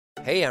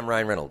Hey, I'm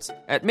Ryan Reynolds.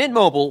 At Mint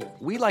Mobile,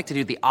 we like to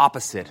do the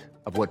opposite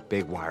of what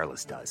Big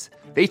Wireless does.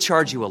 They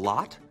charge you a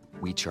lot,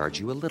 we charge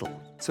you a little.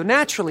 So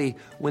naturally,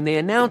 when they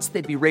announced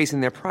they'd be raising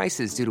their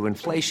prices due to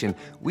inflation,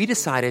 we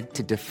decided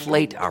to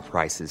deflate our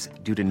prices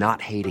due to not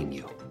hating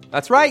you.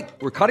 That's right.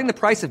 We're cutting the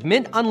price of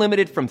Mint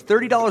Unlimited from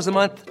 $30 a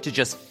month to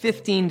just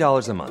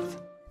 $15 a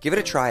month. Give it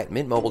a try at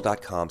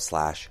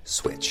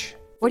mintmobile.com/switch.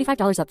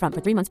 $45 up front for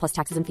 3 months plus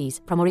taxes and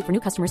fees. Promo rate for new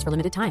customers for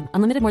limited time.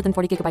 Unlimited more than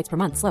 40 gigabytes per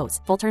month. Slows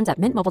full terms at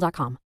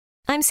mintmobile.com.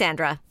 I'm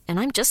Sandra, and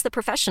I'm just the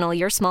professional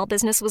your small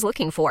business was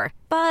looking for.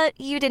 But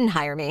you didn't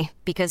hire me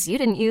because you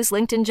didn't use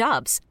LinkedIn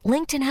Jobs.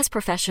 LinkedIn has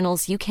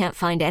professionals you can't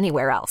find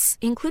anywhere else,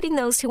 including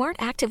those who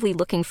aren't actively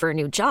looking for a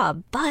new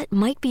job, but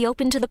might be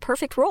open to the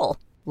perfect role,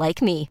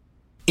 like me.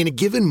 In a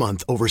given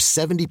month, over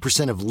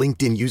 70% of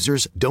LinkedIn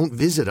users don't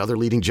visit other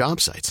leading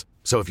job sites.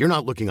 So if you're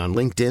not looking on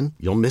LinkedIn,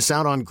 you'll miss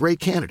out on great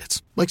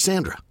candidates like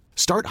Sandra.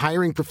 Start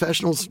hiring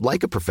professionals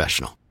like a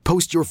professional.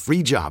 Post your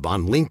free job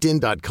on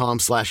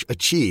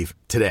linkedin.com/achieve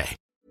today.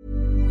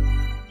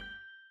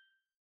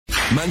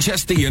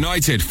 Manchester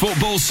United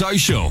Football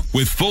Social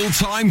with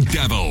Full-Time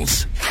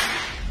Devils.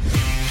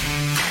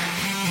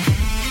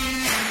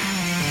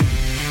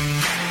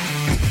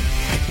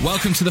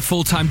 Welcome to the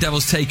Full-Time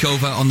Devils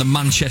takeover on the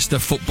Manchester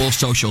Football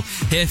Social.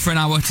 Here for an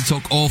hour to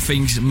talk all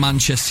things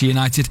Manchester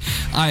United.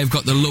 I have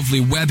got the lovely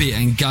Webby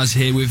and Gaz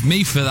here with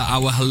me for that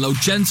hour. Hello,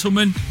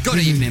 gentlemen. Good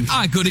evening.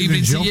 Good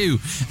evening to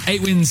you.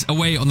 8 wins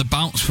away on the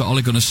bounce for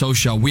Ole Gunnar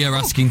Solskjaer. We are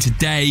asking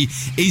today,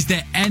 is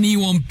there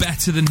anyone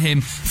better than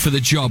him for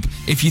the job?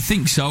 If you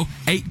think so,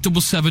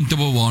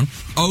 87711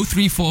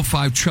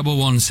 0345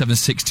 111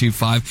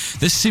 7625.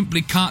 There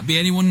simply can't be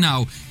anyone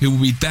now who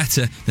will be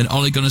better than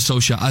Ole Gunnar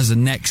Solskjaer as the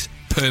next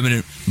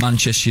permanent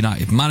Manchester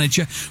United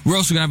manager. We're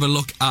also going to have a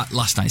look at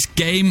last night's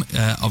game.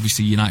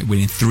 Obviously, United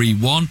winning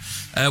 3-1.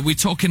 We're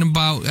talking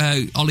about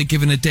Ole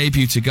giving a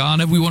debut to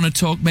Ghana. We want to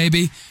talk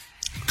maybe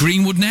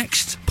Greenwood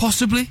next,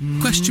 possibly?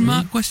 Question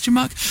mark.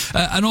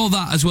 And all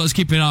that, as well as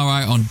keeping our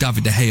eye on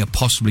David De Gea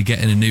possibly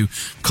getting a new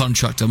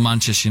contract at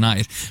Manchester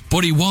United.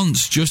 But he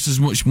wants just as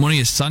much money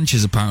as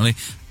Sanchez, apparently.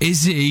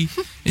 Is he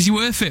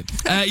worth it?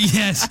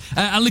 Yes.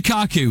 And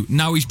Lukaku,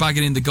 now he's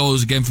bagging in the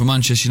goals again for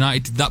Manchester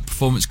United. Did that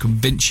performance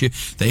convince you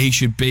that he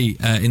should be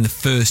in the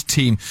first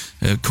team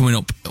coming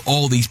up?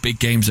 All these big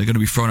games are going to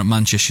be thrown at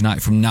Manchester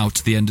United from now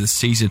to the end of the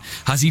season.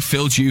 Has he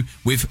filled you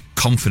with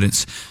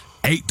confidence?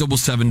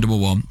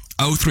 87711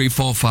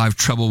 0345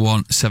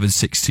 111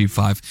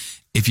 7625.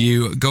 If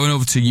you're going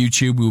over to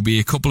YouTube, we'll be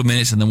a couple of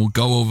minutes and then we'll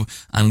go over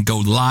and go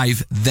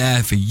live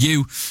there for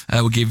you.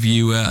 We'll give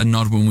you a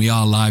nod when we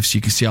are live so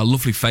you can see our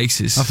lovely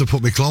faces. I have to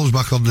put my clothes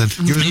back on then.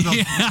 Give us a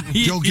nod.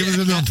 Joe, give us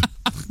a nod.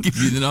 Give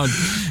you the nod.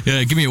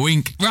 Yeah, give me a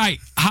wink. Right.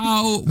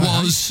 How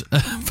was the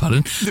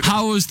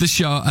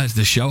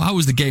show? How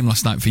was the game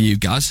last night for you,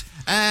 Gaz?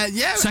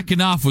 Yeah.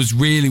 Second half was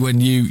really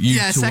when you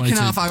second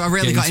half I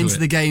really got into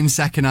the game.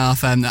 Second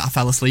half I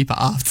fell asleep at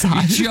half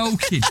time. You're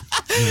joking.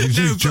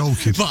 He's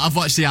joking. But I've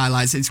watched the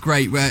highlights. It's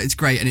great. It's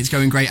great and it's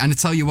going great. And to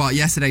tell you what,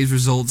 yesterday's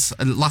results,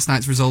 last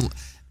night's result,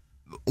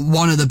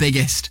 one of the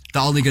biggest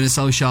that Ole Gunnar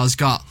Solskjaer's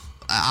got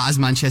as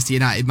Manchester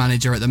United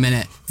manager at the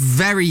minute.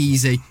 Very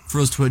easy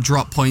for us to have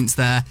dropped points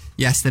there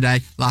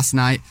last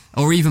night,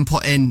 or even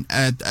put in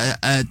a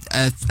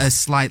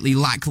slightly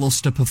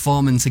lacklustre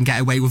performance and get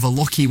away with a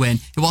lucky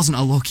win. It wasn't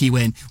a lucky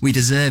win. We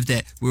deserved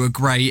it. We were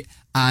great.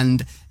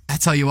 And I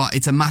tell you what,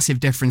 it's a massive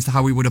difference to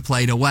how we would have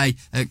played away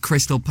at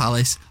Crystal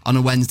Palace on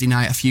a Wednesday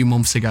night a few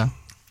months ago.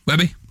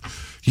 Webby?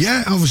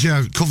 Yeah, obviously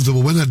a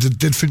comfortable win. I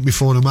did think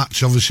before the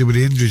match, obviously with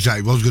the injuries, that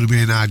it was going to be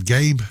an hard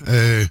game.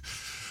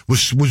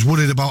 Was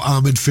worried about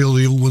our midfield,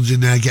 the young ones in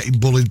there getting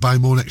bullied by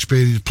more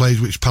experienced players,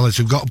 which Palace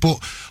have got.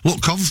 But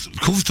look,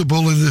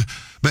 comfortable, and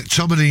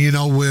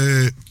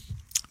McTominay,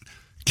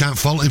 can't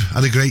fault him.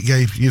 Had a great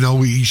game.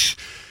 He's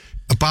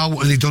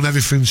about and he done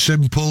everything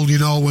simple.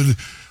 And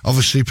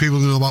obviously people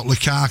know about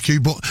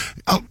Lukaku, but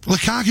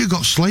Lukaku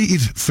got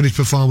slated for his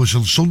performance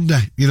on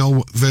Sunday,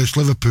 versus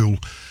Liverpool,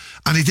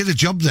 and he did a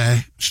job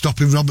there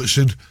stopping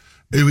Robertson,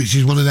 which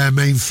is one of their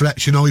main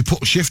threats. He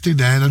put a shift in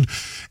there, and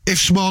if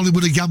Smalling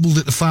would have gambled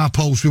at the far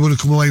post, we would have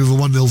come away with a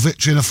 1-0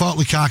 victory, and I thought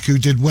Lukaku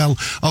did well.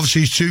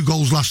 Obviously his 2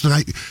 goals last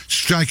night,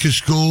 striker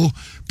score,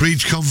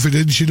 breeds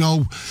confidence,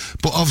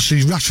 but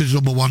obviously Rashford's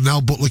number 1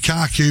 now, but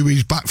Lukaku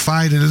is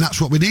backfiring, and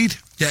that's what we need.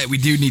 Yeah, we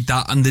do need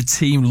that, and the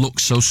team looked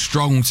so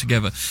strong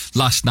together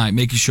last night,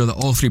 making sure that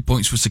all 3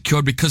 points were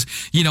secured, because,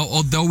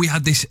 although we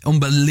had this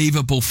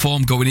unbelievable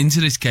form going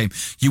into this game,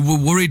 you were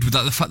worried with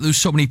the fact that there was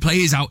so many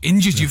players out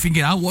injured. You're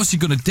thinking, what's he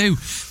going to do?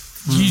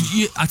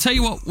 I tell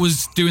you what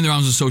was doing the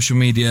rounds on social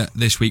media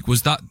this week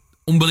was that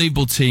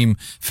unbelievable team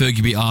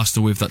Fergie beat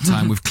Arsenal with that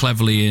time, with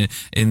Cleverley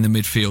in the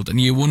midfield, and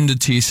you wondered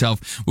to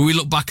yourself, will we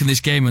look back in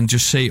this game and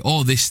just say,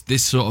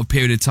 this sort of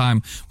period of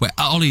time where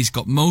Ollie's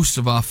got most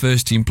of our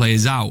first team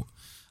players out,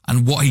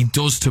 and what he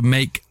does to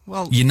make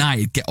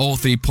United get all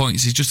 3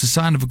 points is just a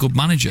sign of a good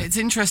manager. It's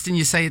interesting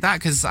you say that,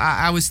 because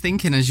I was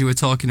thinking as you were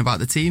talking about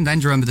the team, then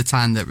do you remember the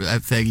time that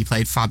Fergie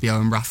played Fabio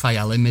and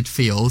Raphael in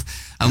midfield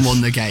and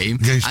won the game?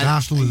 Against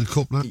Arsenal in the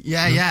Cup, man.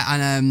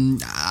 Yeah.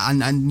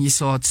 And you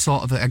saw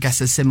sort of, I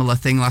guess, a similar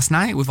thing last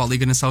night with Ole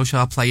Gunnar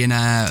Solskjaer playing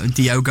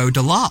Diogo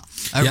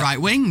Dalot at right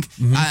wing,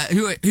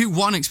 who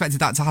one, expected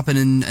that to happen,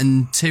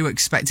 and two,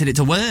 expected it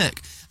to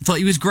work. I thought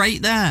he was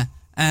great there.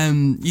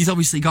 He's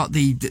obviously got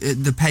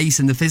the pace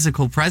and the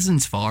physical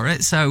presence for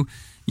it. So,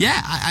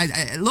 yeah,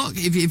 I look,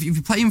 if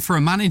you're playing for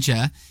a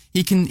manager,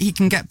 he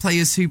can get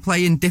players who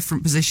play in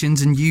different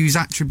positions and use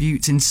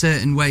attributes in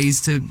certain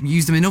ways to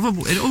use them in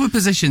other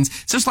positions,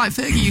 just like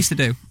Fergie used to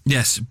do.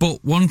 Yes,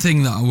 but one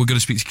thing that we're going to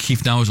speak to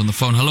Keith now is on the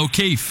phone. Hello,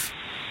 Keith.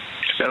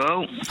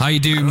 Hello. How you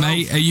doing,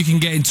 mate? You can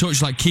get in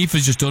touch like Keith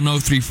has just done,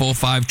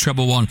 0345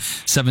 111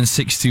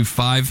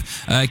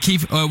 7625.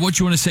 Keith, what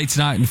do you want to say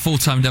tonight in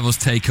Full-Time Devils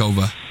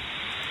Takeover?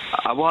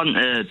 I want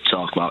to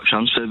talk about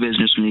transfer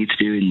business we need to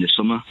do in the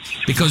summer.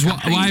 Because why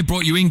I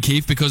brought you in,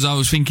 Keith, because I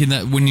was thinking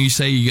that when you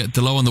say you get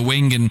Dalot on the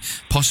wing and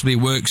possibly it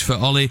works for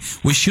Ollie,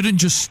 we shouldn't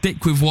just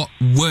stick with what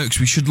works.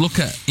 We should look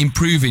at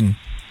improving.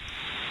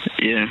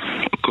 Yeah,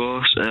 of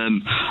course.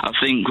 I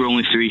think we're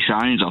only 3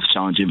 signings off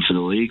challenging for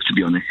the league, to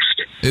be honest.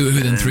 Who are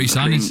then 3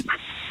 signings?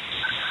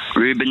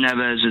 Ruben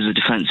Neves is a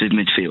defensive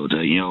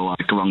midfielder,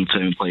 like a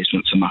long-term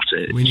replacement for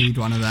Matic. We need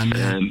one of them,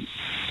 yeah.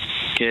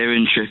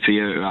 Kieran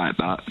Trippier at right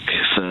back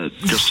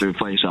just to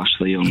replace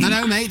Ashley Young. I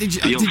know, mate. Did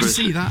you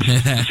see that?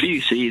 A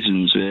few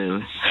seasons,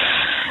 really.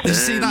 Did you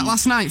see that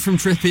last night from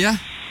Trippier?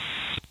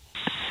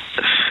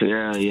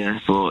 Yeah,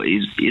 but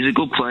he's a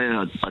good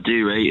player. I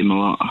do rate him a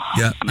lot.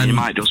 Yeah, I mean, it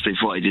might just be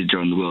for what he did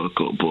during the World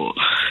Cup, but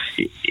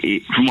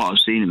from what I've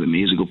seen of him,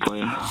 he's a good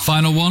player.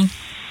 Final one?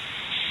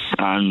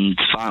 And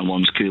final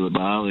one's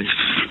Koulibaly,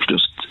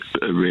 just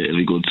a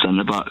really good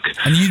centre-back.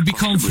 And you'd be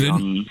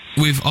confident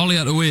with Ollie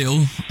at the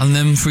wheel and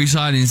them 3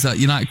 signings that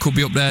United could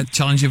be up there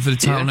challenging for the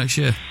title next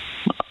year?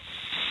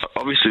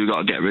 Obviously, we've got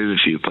to get rid of a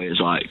few players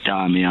like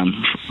Darmian,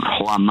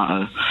 Juan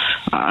Mata.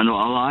 I know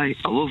I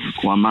love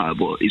Juan Mata,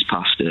 but he's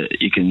past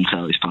it. You can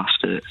tell he's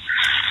past it.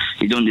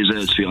 He don't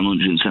deserve to be on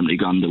 170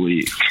 grand a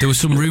week. There were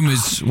some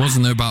rumours,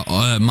 wasn't there, about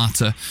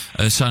Mata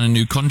signing a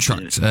new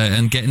contract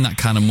and getting that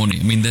kind of money.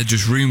 I mean, they're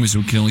just rumours.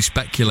 We can only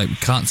speculate. We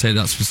can't say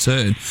that's for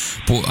certain.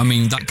 But, I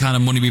mean, that kind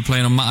of money be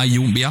playing on Mata,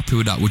 you wouldn't be happy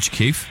with that, would you,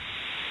 Keith?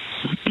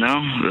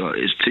 No,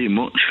 it's too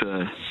much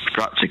for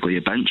practically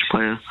a bench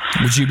player.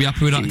 Would you be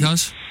happy with that,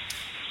 guys?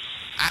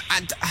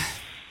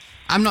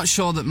 I'm not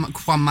sure that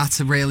Juan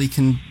Mata really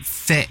can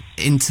fit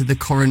into the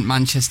current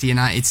Manchester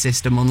United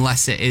system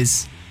unless it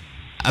is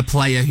a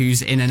player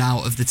who's in and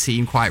out of the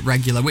team quite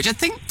regular, which I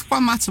think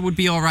Juan Mata would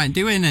be all right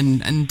doing,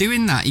 and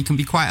doing that, he can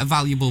be quite a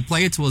valuable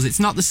player to us. It's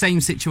not the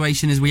same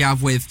situation as we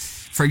have with,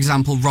 for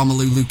example,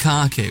 Romelu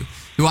Lukaku,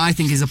 who I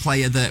think is a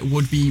player that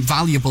would be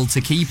valuable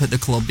to keep at the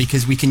club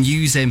because we can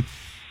use him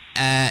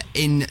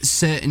in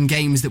certain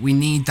games that we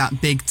need that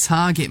big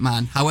target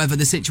man. However,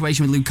 the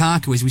situation with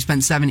Lukaku is we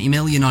spent 70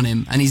 million on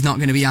him and he's not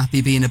going to be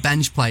happy being a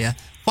bench player.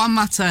 Juan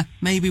Mata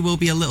maybe will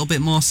be a little bit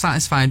more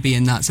satisfied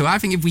being that. So I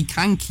think if we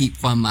can keep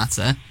Juan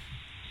Mata,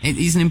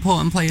 he's an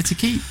important player to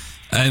keep.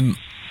 Can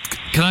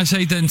I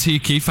say then to you,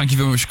 Keith, thank you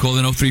very much for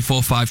calling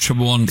 0345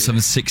 111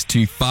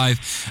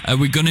 7625.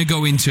 We're going to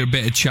go into a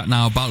bit of chat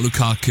now about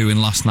Lukaku in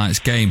last night's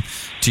game.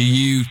 Do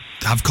you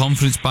have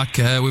confidence back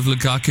with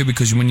Lukaku?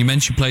 Because when you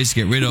mentioned players to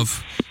get rid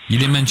of, you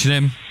didn't mention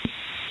him.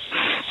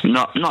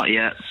 Not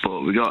yet,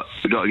 but we got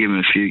to give him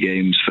a few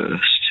games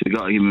first. We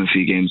got to give him a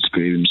few games to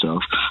prove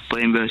himself.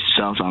 Playing versus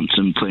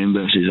Southampton, playing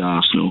versus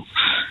Arsenal,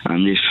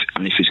 and if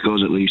he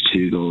scores at least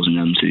 2 goals in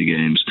them 2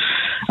 games,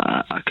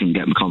 I can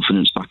get my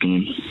confidence back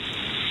in him.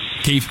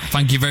 Keith,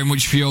 thank you very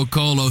much for your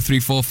call.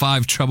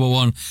 0345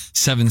 111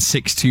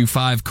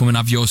 7625. Come and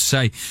have your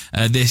say.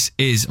 This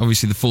is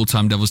obviously the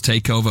Full-Time Devils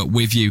Takeover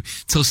with you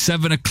till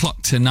 7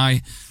 o'clock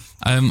tonight.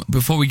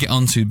 Before we get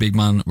on to big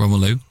man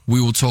Romelu,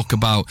 we will talk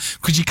about,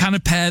 could you kind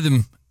of pair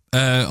them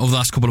over the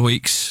last couple of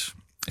weeks,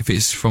 if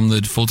it's from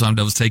the Full-Time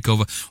Devils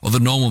Takeover or the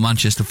normal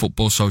Manchester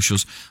football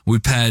socials? We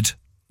paired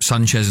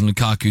Sanchez and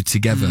Lukaku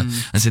together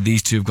and said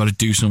these two have got to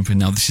do something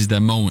now. This is their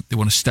moment. They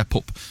want to step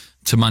up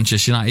to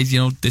Manchester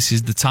United. This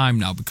is the time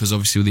now, because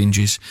obviously with the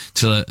injuries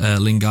to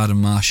Lingard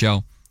and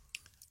Martial,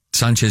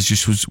 Sanchez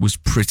just was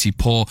pretty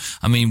poor.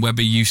 I mean,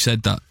 Webber, you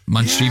said that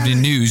Manchester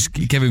Evening News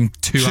gave him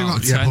 2 out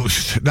of 10. Yeah,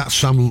 but that's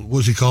Sam,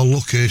 what's he called,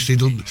 Luckhurst. He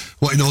done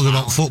what he knows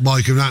about football.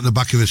 He can write in the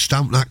back of a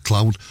stamp, that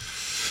clown.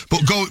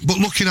 But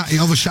looking at it,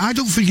 obviously, I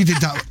don't think he did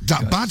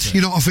that bad.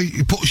 I think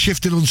he put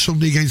Shifting on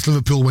Sunday against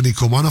Liverpool when he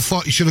come on. I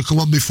thought he should have come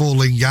on before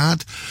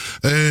Lingard.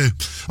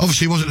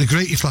 Obviously, he wasn't the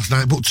greatest last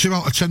night, but 2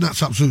 out of 10,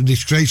 that's absolutely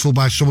disgraceful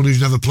by someone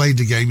who's never played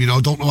the game. I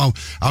don't know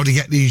how to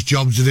get these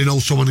jobs. Do they know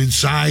someone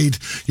inside?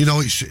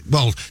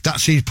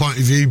 That's his point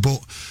of view. But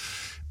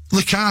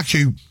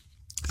Lukaku,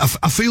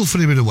 I feel for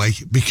him in a way,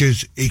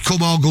 because he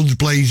come all guns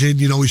blazing.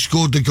 He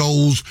scored the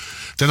goals.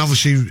 Then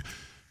obviously,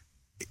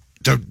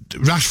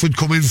 Rashford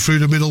come in through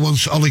the middle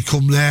once Ollie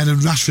come there, and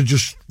Rashford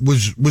just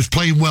was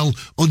playing well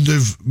under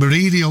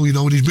Mourinho, you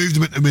know, and he's moved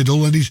him into the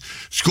middle and he's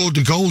scored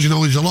the goals, you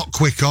know, he's a lot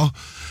quicker,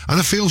 and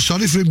I feel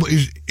sorry for him. But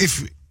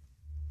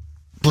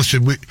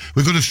listen,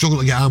 we're going to struggle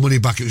to get our money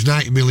back. It was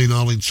 90 million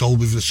all in told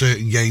with the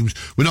certain games.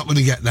 We're not going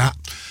to get that.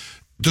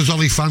 Does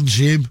Ollie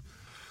fancy him?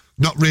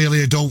 Not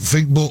really, I don't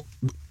think, but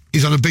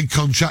he's on a big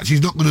contract.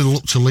 He's not going to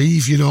look to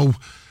leave, you know.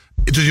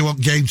 Does he want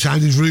game time?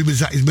 There's rumours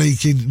that he's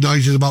making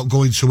noises about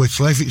going to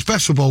Italy. If it's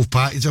best for both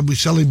parties, then we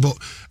sell him. But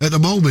at the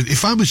moment,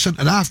 if I'm a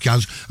centre-half,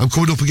 Gaz, I'm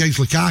coming up against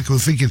Lukaku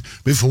and thinking,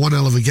 been for one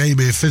hell of a game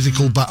here,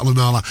 physical battle and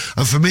all that.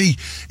 And for me,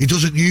 he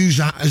doesn't use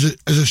that as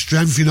a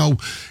strength, you know.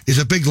 He's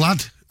a big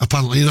lad,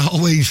 apparently, and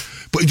always,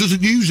 but he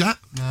doesn't use that.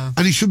 No.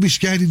 And he should be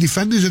scared in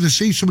defenders. And I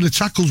see some of the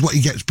tackles, what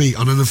he gets beat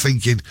on, and I'm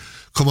thinking,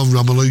 come on,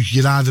 Romelu,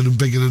 you're harder and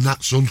bigger than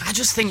that, son. I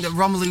just think that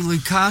Romelu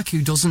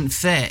Lukaku doesn't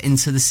fit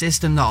into the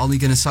system that Ole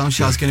Gunnar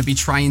Solskjaer is going to be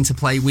trying to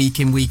play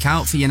week in, week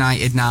out for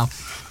United now.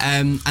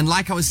 And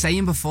like I was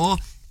saying before,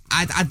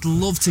 I'd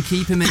love to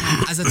keep him in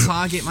as a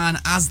target man,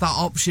 as that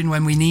option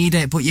when we need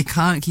it, but you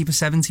can't keep a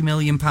 £70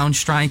 million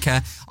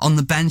striker on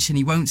the bench, and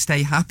he won't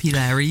stay happy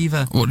there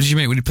either. What did you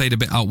make when he played a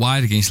bit out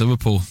wide against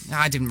Liverpool?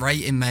 I didn't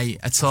rate him, mate,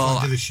 at all.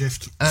 I thought he did a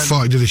shift.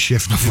 Thought he did a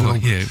shift.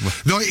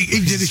 No,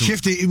 he did a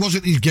shift. It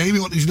wasn't his game. It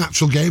wasn't his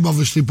natural game,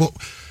 obviously, but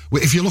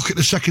if you look at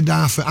the second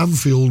half at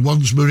Anfield,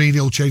 once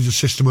Mourinho changed the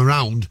system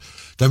around,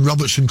 then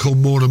Robertson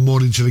come more and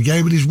more into the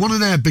game, and he's one of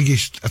their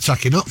biggest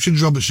attacking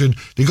options, Robertson.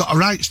 They got a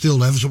right still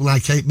there for something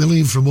like 8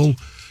 million from Hull.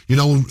 You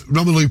know,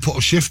 Romelu put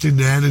a shift in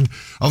there, and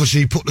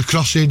obviously he put the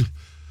cross in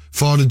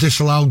for the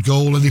disallowed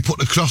goal, and he put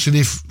the cross in.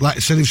 If, like I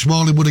said, if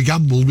Smalling would have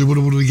gambled, we would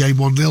have won the game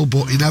 1-0,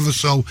 but he never.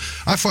 So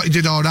I thought he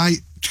did all right,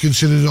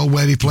 considering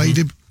where he played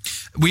him.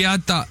 We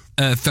had that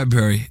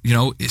February, you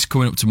know, it's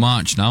coming up to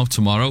March now,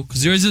 tomorrow,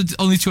 because there is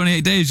only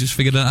 28 days, just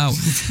figured that out.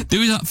 There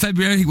was that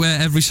February where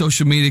every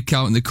social media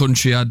account in the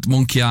country had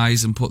monkey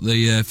eyes and put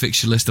the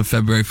fixture list of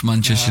February for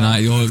Manchester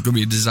United. Oh, it's going to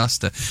be a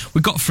disaster.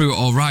 We got through it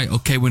all right.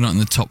 Okay, we're not in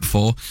the top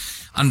 4.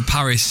 And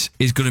Paris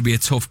is going to be a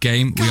tough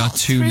game. We are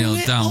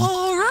 2-0 down.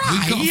 All right.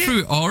 We got through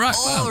it all right.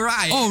 All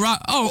right. All right.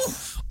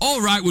 All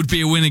right would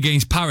be a win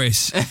against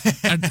Paris.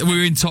 And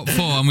we're in top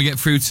 4 and we get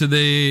through to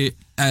the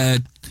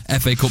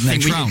FA Cup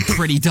next round.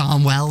 Pretty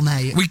darn well,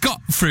 mate. We got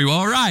through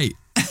all right.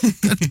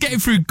 Getting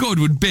through good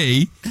would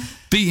be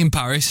beating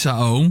Paris at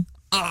home.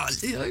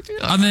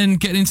 And then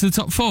getting into the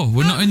top 4.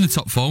 We're not in the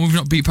top 4. We've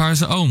not beat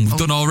Paris at home. We've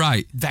done all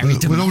right. Very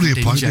we're only a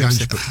point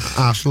behind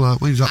Arsenal, aren't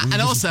we?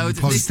 And also,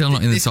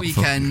 this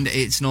weekend,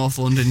 it's North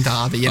London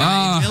derby.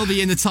 United will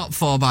be in the top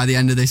 4 by the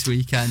end of this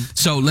weekend.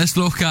 So let's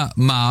look at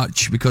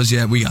March, because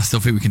we still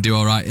think we can do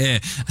all right here.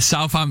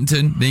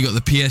 Southampton, then you got the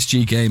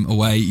PSG game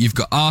away. You've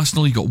got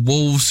Arsenal, you've got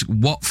Wolves,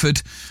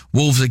 Watford,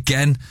 Wolves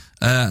again.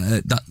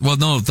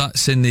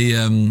 That's in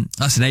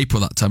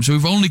April that time. So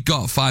we've only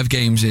got 5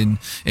 games in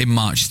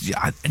March.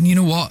 And you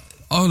know what,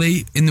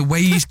 Ollie, in the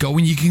way he's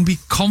going, you can be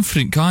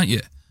confident, can't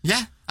you?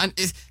 Yeah, and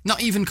it's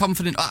not even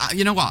confident.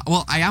 You know what?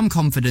 Well, I am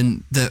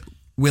confident that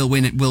we'll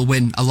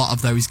win a lot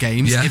of those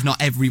games, if not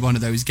every one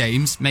of those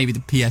games. Maybe the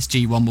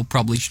PSG one will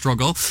probably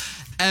struggle.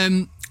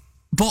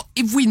 But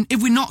if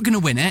we're not going to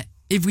win it,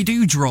 if we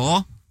do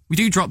drop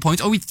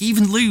points, or we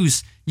even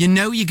lose, you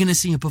know you're going to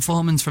see a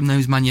performance from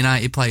those Man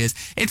United players.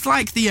 It's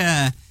like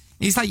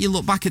you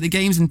look back at the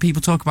games and people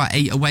talk about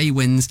 8 away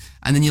wins,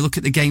 and then you look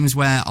at the games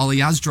where Ollie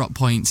has dropped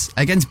points.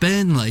 Against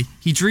Burnley,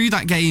 he drew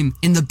that game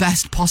in the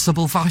best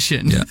possible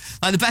fashion. Yeah.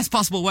 Like, the best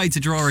possible way to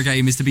draw a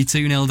game is to be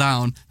 2-0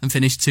 down and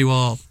finish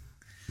 2-2.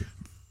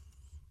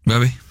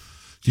 Maybe.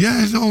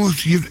 Yeah, no.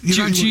 Do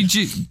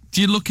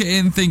you look at it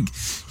and think,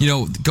 you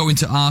know, going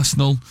to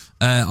Arsenal,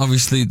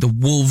 obviously the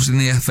Wolves in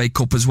the FA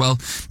Cup as well,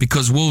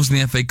 because Wolves in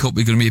the FA Cup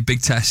are going to be a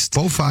big test.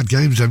 Both hard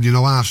games, then, you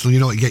know, Arsenal, you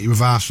know what you get you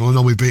with Arsenal. I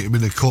know we beat them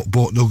in the Cup,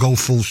 but they'll go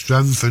full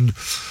strength, and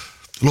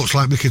looks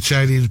like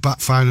Mkhitaryan's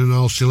backfiring on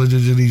all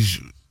cylinders, and he's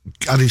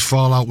had his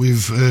fallout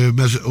with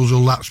Mesut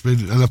Ozil. That's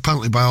been, and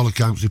apparently by all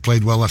accounts he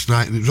played well last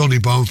night, and it was only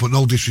Bournemouth, but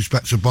no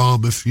disrespect to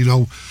Bournemouth, you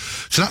know.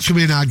 So that's going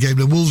to be an hard game.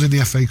 The Wolves in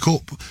the FA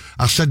Cup,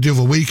 I said the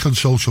other week on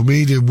social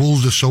media,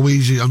 Wolves are so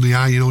easy on the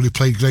eye, you know, they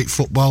play great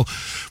football.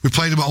 We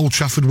played them at Old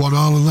Trafford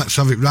 1-1, and let's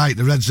have it right,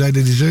 the Reds there,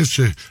 they deserve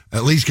to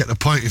at least get the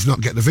point, if not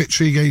get the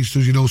victory against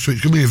us, you know. So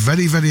it's going to be a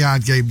very, very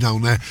hard game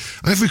down there,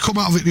 and if we come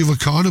out of it the other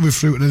corner, we're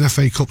through to an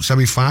FA Cup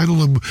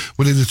semi-final and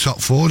we're in the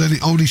top 4, then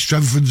it only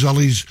strengthens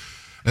Ollie's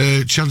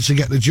chance to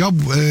get the job.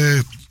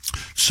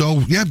 So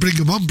yeah, bring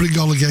them on, bring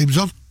all the games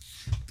on.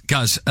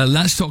 Guys,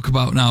 let's talk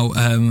about now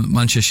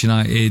Manchester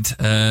United,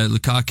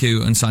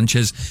 Lukaku and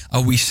Sanchez.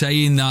 Are we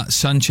saying that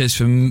Sanchez,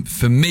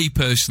 for me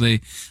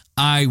personally,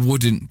 I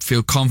wouldn't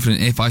feel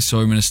confident if I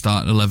saw him in a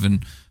starting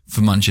 11 for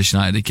Manchester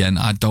United again?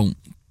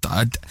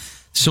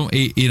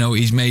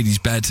 He's made his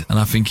bed, and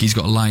I think he's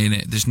got a lie in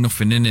it. There's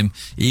nothing in him.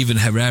 Even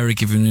Herrera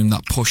giving him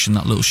that push and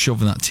that little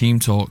shove and that team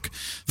talk.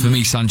 For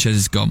me, Sanchez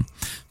is gone.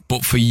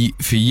 But for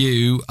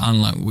you,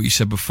 and like what you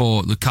said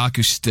before,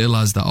 Lukaku still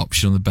has that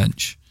option on the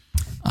bench.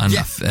 and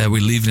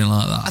we're leaving it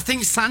like that. I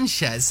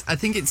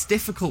think it's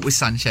difficult with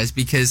Sanchez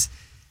because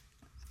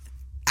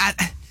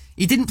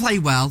he didn't play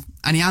well,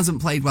 and he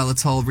hasn't played well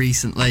at all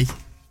recently.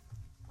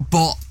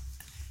 But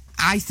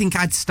I think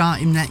I'd start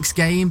him next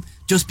game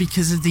just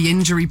because of the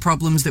injury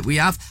problems that we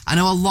have. I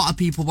know a lot of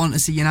people want to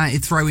see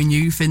United throwing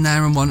youth in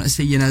there and want to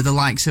see, the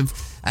likes of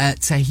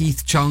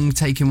Tahith Chong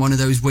taking one of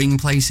those wing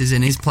places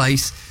in his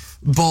place.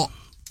 But,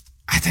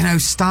 I don't know,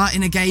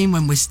 starting a game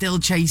when we're still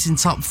chasing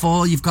top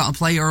four, you've got a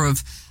player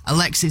of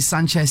Alexis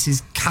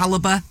Sanchez's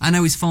calibre. I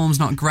know his form's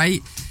not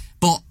great,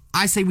 but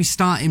I say we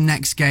start him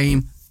next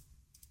game.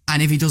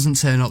 And if he doesn't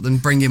turn up, then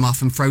bring him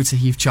off and throw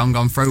Tahith Chong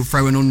on,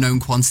 throw an unknown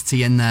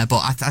quantity in there.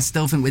 But I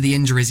still think with the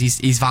injuries,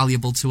 he's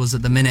valuable to us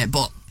at the minute.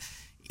 But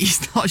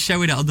he's not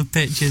showing it on the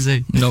pitch, is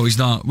he? No, he's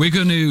not. We're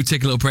going to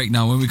take a little break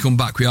now. When we come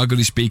back, we are going to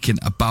be speaking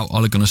about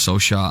Ole Gunnar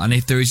Solskjaer. And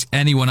if there is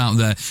anyone out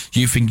there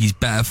you think he's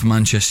better for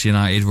Manchester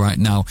United right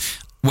now,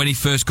 when he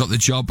first got the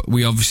job,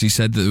 we obviously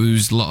said that there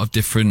was a lot of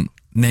different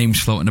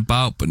names floating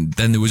about, but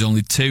then there was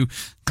only two.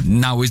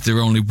 Now is there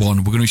only one?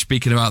 We're going to be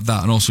speaking about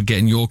that and also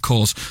getting your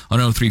calls on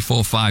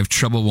 0345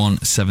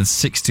 111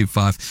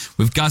 7625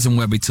 with Gaz and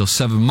Webby till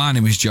 7. My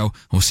name is Joe, and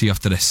we'll see you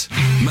after this.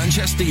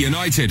 Manchester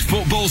United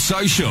Football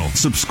Social.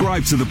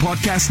 Subscribe to the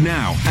podcast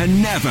now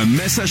and never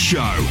miss a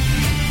show.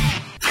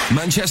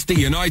 Manchester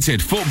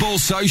United Football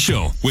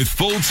Social with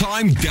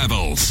Full-Time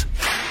Devils.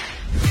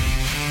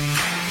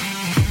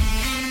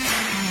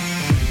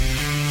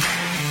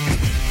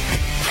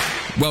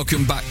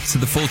 Welcome back to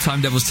the Full-Time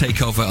Devils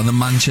takeover on the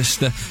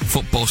Manchester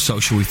Football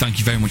Social. We thank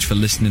you very much for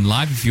listening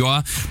live if you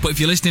are. But if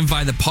you're listening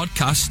via the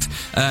podcast,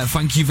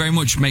 thank you very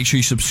much. Make sure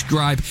you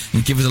subscribe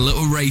and give us a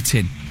little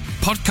rating.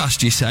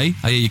 Podcast, you say?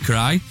 I hear you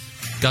cry.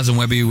 Gaz and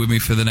Webby are with me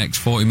for the next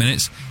 40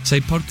 minutes.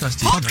 Say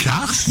podcast.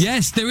 Podcast?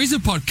 Yes, there is a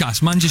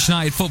podcast. Manchester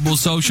United Football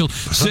Social.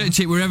 Search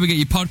it wherever you get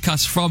your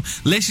podcasts from.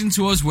 Listen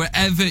to us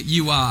wherever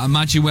you are.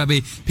 Imagine,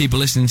 Webby, people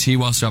listening to you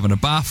whilst they're having a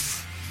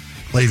bath.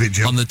 Leave it,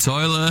 Jim. On the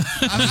toilet.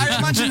 I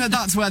imagine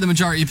that's where the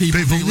majority of people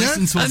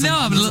listen to us. I know,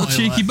 having a little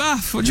cheeky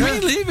bath. What do you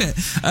mean, leave it?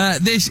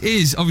 This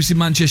is obviously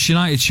Manchester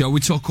United show. We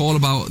talk all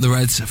about the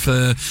Reds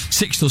for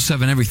 6 till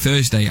 7 every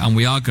Thursday, and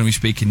we are going to be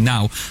speaking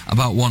now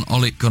about one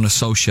Ole Gunnar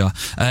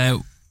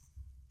Solskjaer.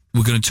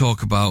 We're going to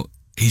talk about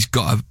he's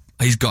got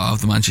to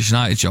have the Manchester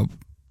United job.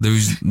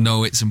 There's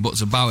no ifs and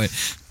buts about it.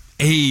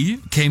 He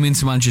came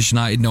into Manchester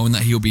United knowing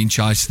that he'll be in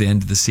charge to the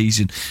end of the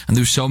season, and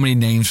there were so many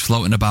names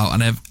floating about,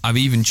 and I've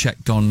even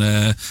checked on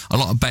a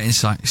lot of betting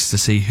sites to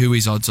see who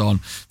is odds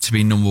on to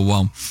be number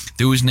one.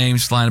 There was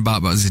names flying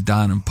about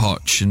Zidane and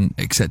Poch and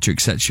etc,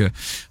 etc.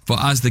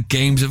 But as the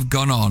games have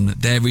gone on,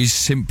 there is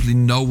simply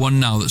no one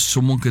now that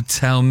someone could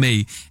tell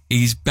me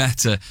he's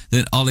better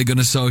than Ole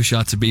Gunnar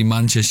Solskjaer to be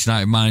Manchester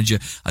United manager.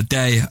 A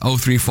day,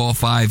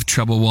 0345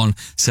 111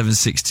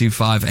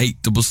 7625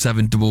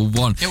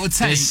 87711. It would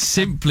take... There's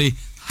simply...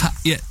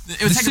 it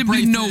would take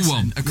simply no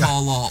one to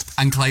call up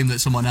and claim that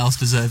someone else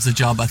deserves the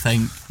job. I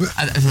think we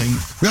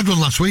had one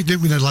last week,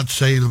 didn't we? The lad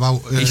saying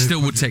about he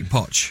still would take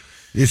Poch.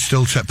 He'd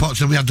still take Poch,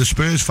 and we had the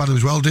Spurs fan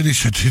as well, didn't he?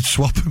 Said he'd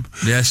swap him.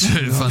 Yes,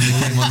 fan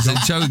came on and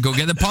said, "Go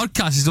get the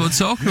podcast." Is what we're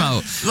talking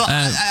about.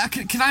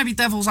 Look, can I be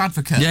devil's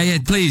advocate? Yeah,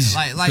 please.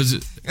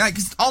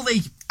 Because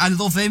Ollie, I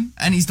love him,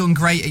 and he's done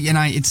great at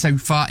United so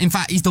far. In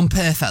fact, he's done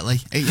perfectly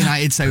at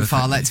United so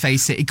far. Let's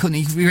face it,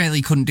 he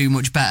really couldn't do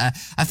much better.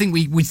 I think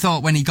we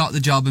thought when he got the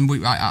job, and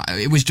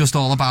it was just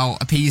all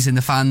about appeasing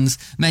the fans,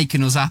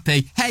 making us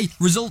happy. Hey,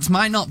 results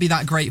might not be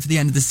that great for the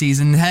end of the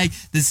season. Hey,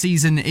 the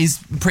season is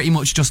pretty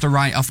much just a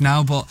write-off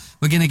now, but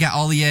we're going to get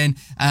Ollie in,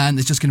 and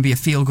there's just going to be a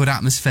feel-good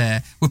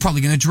atmosphere. We're probably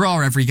going to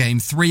draw every game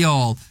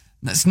 3-3.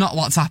 That's not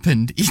what's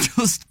happened. He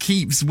just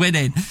keeps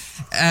winning.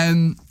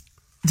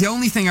 The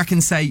only thing I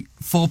can say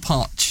for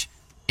Poch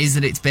is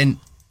that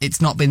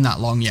it's not been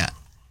that long yet.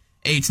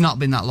 It's not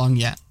been that long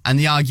yet. And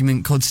the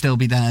argument could still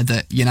be there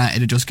that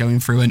United are just going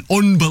through an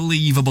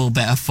unbelievable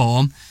bit of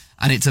form,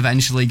 and it's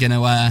eventually going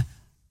to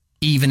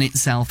even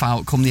itself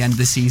out come the end of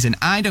the season.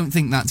 I don't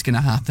think that's going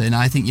to happen.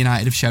 I think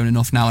United have shown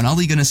enough now, and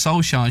Ole Gunnar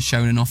Solskjaer has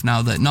shown enough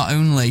now that not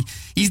only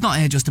he's not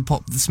here just to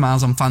put the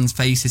smiles on fans'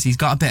 faces, he's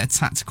got a bit of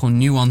tactical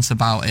nuance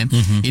about him.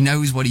 Mm-hmm. He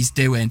knows what he's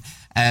doing.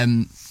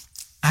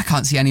 I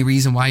can't see any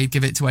reason why you'd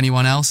give it to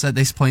anyone else at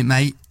this point,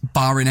 mate,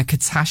 barring a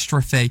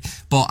catastrophe.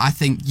 But I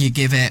think you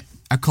give it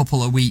a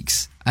couple of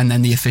weeks and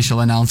then the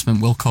official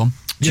announcement will come.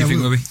 Do you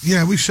think, Webby?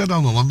 Yeah, we've said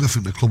all along, I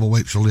think the club will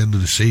wait till the end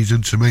of the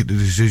season to make the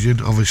decision.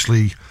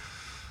 Obviously,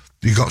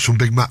 you've got some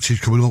big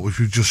matches coming up, which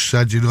we've just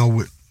said,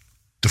 the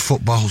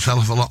football's hell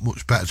of a lot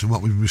much better than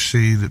what we've been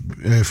seeing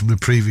from the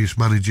previous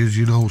managers,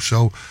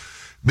 so...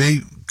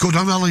 Mate, good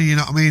on Ollie, you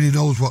know what I mean? He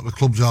knows what the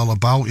club's all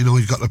about.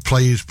 He's got the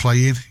players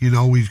playing.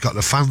 He's got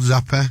the fans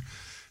happy.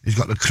 He's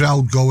got the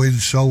crowd going.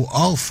 So,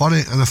 all for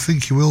it. And I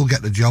think he will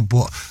get the job.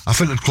 But I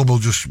think the club will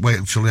just wait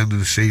until the end of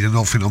the season. I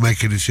don't think they'll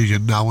make a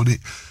decision now. And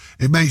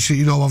it makes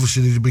it,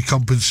 obviously there'll be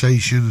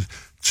compensation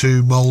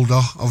to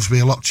Mulder. Obviously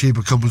a lot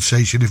cheaper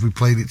compensation if we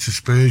played it to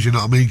Spurs, you know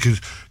what I mean? Because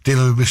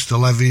dealing with Mr.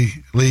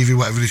 Levy,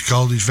 whatever he's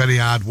called, is very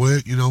hard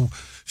work,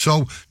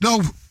 So,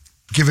 no...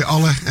 give it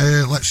Ollie.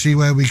 Let's see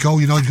where we go.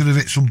 You know, he's going to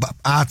hit some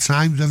hard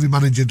times. Every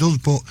manager does,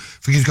 but I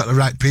think he's got the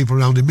right people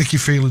around him. Mickey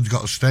Phelan's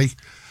got to stay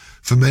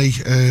for me.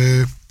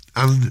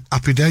 And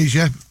happy days,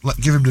 yeah.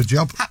 Give him the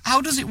job.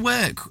 How does it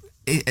work,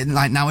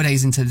 like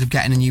nowadays, in terms of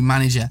getting a new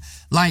manager?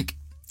 Like,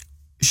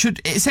 say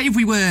if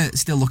we were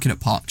still looking at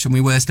Poch and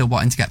we were still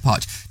wanting to get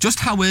Poch,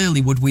 just how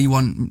early would we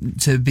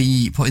want to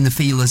be putting the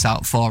feelers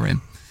out for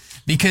him?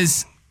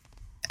 Because,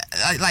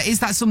 like, is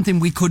that something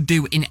we could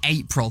do in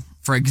April,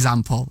 for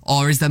example?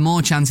 Or is there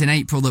more chance in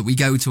April that we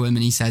go to him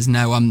and he says,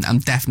 no, I'm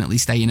definitely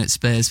staying at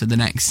Spurs for the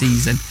next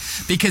season?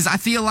 Because I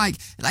feel like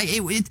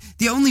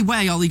the only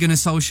way Ole Gunnar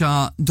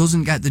Solskjaer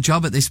doesn't get the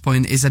job at this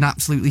point is an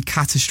absolutely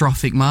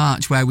catastrophic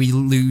March where we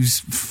lose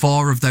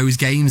 4 of those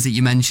games that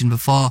you mentioned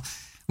before,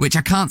 which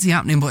I can't see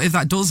happening. But if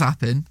that does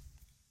happen,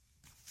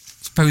 I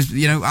suppose,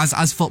 you know,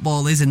 as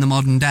football is in the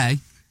modern day.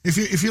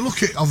 If you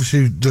look at,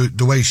 obviously,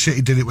 the way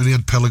City did it when he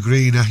had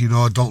Pellegrini, you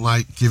know, I don't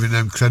like giving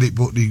them credit,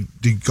 but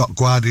they got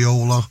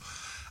Guardiola.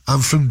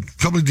 And from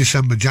probably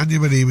December,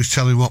 January, he was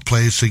telling what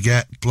players to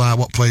get,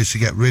 what players to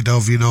get rid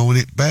of, you know, and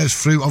it bears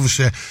fruit.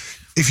 Obviously,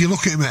 if you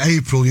look at him at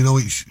April, you know,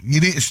 you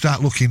need to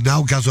start looking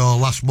now, Gazza,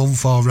 last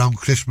month or around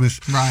Christmas.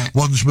 Right.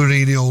 Once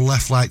Mourinho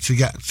left, like,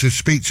 to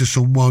speak to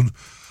someone,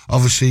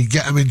 obviously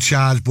get them in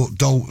charge, but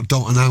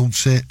don't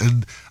announce it,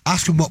 and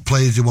ask them what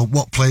players they want,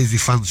 what players they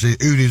fancy,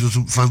 who they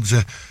doesn't fancy.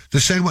 The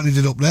same what they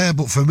did up there,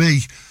 but for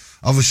me,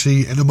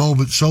 obviously, in the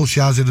moment,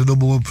 Solskjaer's in the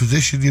number 1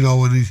 position, you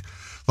know, and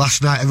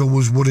last night everyone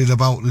was worried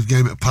about the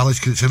game at Palace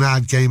because it's an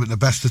hard game at the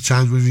best of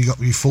times, whether you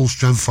got your full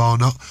strength or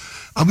not.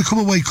 And we come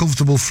away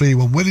comfortable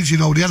 3-1 winners, you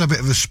know. They had a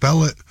bit of a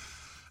spell at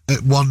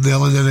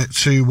 1-0 and then at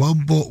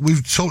 2-1, but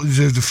we've totally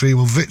deserved a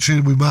 3-1 victory,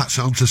 and we marched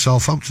it on to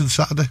Southampton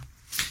Saturday.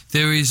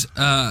 There is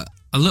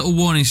a little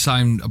warning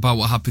sign about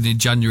what happened in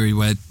January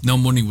where no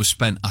money was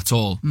spent at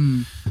all.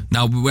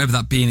 Now, whether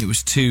that being it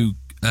was too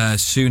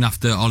soon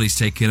after Ollie's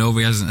taken over,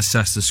 he hasn't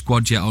assessed the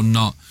squad yet or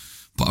not,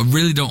 but I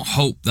really don't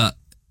hope that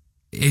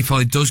if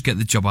Ollie does get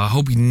the job, I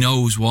hope he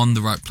knows, 1,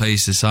 the right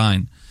players to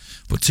sign,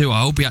 but 2,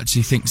 I hope he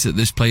actually thinks that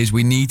there's players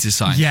we need to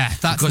sign. Yeah,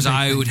 that's because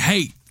I would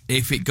hate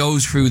if it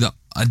goes through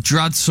a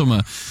drab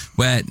summer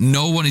where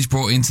no one is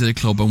brought into the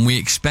club and we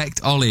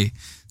expect Ollie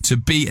to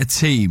beat a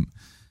team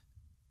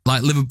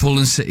like Liverpool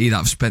and City that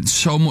have spent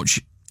so much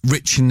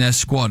rich in their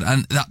squad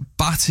and that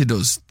battered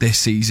us this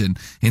season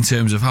in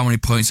terms of how many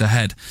points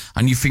ahead,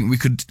 and you think we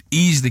could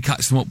easily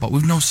catch them up, but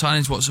with no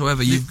signings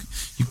whatsoever.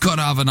 You've got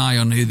to have an eye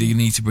on who you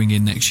need to bring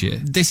in next year.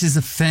 This is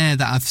a fear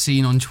that I've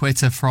seen on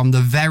Twitter from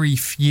the very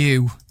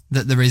few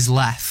that there is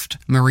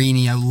left,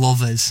 Mourinho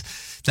lovers,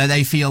 that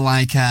they feel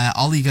like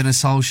Ole Gunnar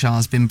Solskjaer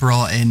has been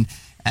brought in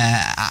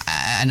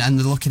and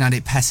they're looking at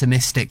it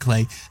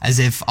pessimistically, as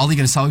if Ole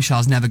Gunnar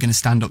Solskjaer's never going to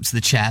stand up to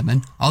the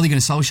chairman. Ole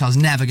Gunnar Solskjaer's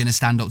never going to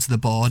stand up to the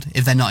board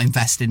if they're not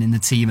investing in the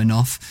team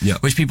enough,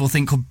 which people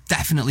think could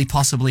definitely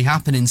possibly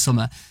happen in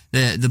summer.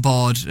 The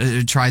board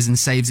tries and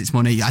saves its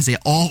money, as it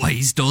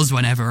always does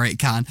whenever it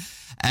can,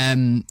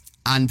 and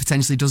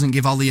potentially doesn't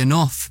give Ole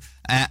enough.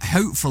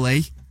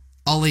 Hopefully,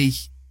 Ole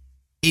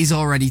is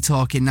already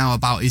talking now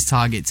about his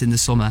targets in the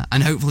summer,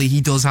 and hopefully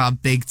he does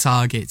have big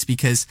targets,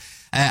 because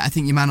I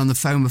think your man on the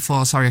phone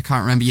before, sorry I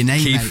can't remember your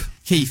name,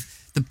 Keith,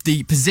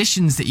 the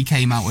positions that he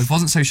came out with,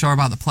 wasn't so sure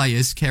about the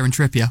players. Kieran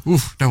Trippier,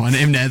 don't want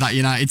him near that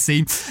United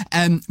team,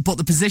 but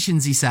the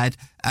positions, he said,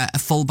 a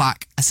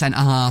full-back, a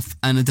centre-half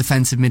and a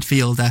defensive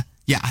midfielder.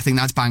 Yeah, I think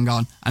that's bang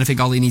on, and I think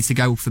Ollie needs to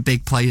go for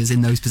big players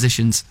in those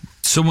positions.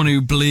 Someone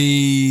who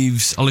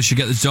believes Ollie should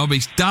get the job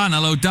is Dan.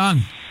 Hello,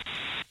 Dan.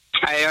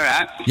 Hey, all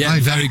right? Yeah,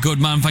 very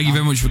good, man. Thank you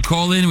very much for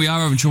calling. We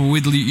are having trouble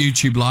with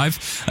YouTube Live,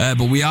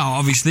 but we are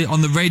obviously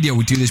on the radio.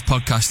 We do this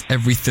podcast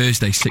every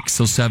Thursday, 6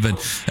 till 7.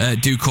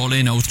 Do call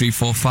in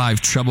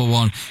 0345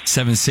 111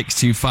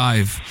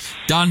 7625.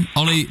 Dan,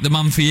 Ollie, the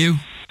man for you?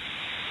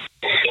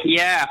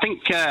 Yeah, I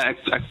think a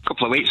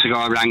couple of weeks ago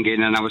I rang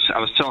in and I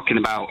was talking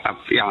about,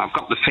 I've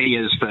got the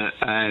fears that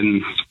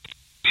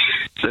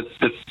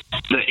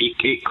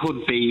it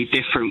could be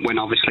different when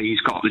obviously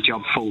he's got the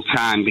job full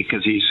time,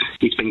 because he's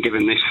been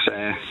given this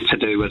to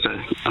do as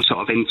a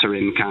sort of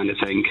interim kind of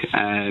thing,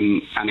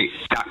 and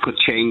that could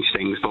change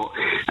things. But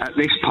at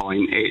this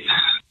point,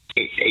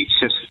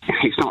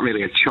 it's not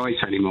really a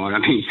choice anymore. I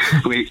mean,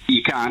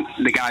 you can't.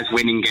 The guy's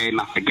winning game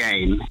after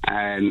game,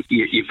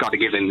 you've got to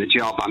give him the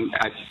job.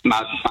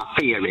 My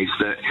fear is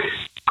that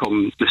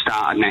come the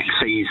start of next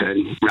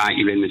season, right,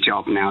 you're in the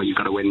job now, you've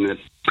got to win the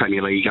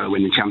Premier League, you've got to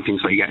win the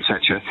Champions League,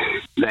 etc.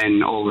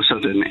 Then all of a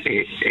sudden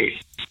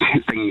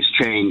things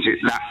change.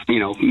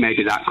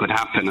 Maybe that could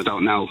happen. I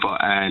don't know,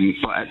 but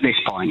at this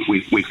point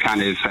we've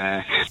kind of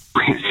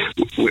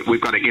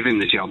we've got to give him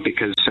the job,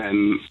 because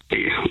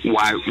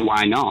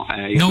why not?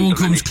 No one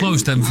comes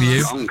close then for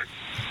you. Wrong.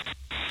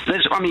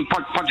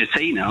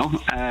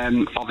 Pochettino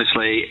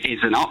obviously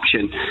is an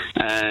option,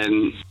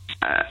 and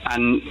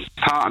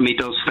part of me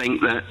does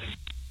think that,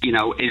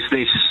 is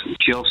this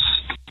just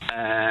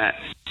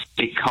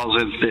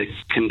because of the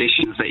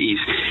conditions that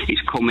he's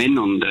come in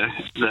under.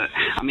 That,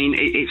 I mean,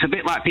 it's a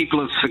bit like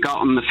people have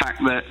forgotten the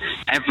fact that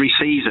every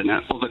season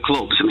at other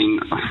clubs, I mean,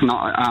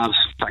 not at ours,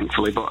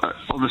 thankfully, but at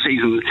other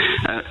seasons,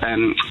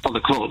 other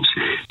clubs,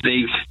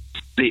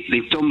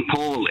 they've done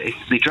poorly.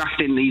 They draft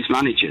in these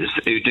managers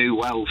who do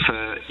well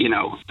for, you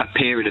know, a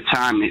period of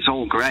time, and it's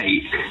all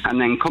great.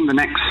 And then come the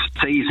next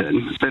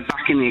season, they're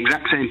back in the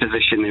exact same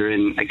position they're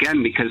in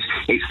again, because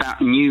it's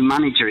that new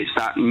manager, it's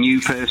that new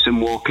person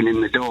walking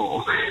in the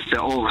door that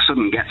all of a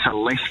sudden gets a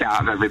lift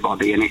out of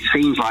everybody, and it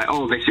seems like,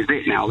 oh, this is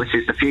it now, this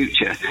is the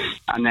future.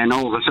 And then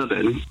all of a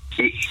sudden,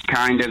 it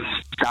kind of,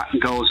 that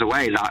goes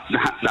away,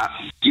 that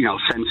you know,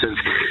 sense of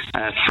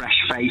fresh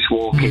face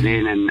walking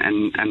in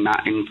and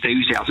that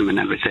enthusiasm and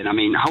everything. I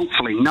mean,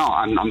 hopefully not.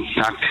 I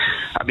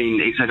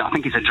mean, I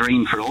think it's a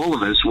dream for all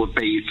of us would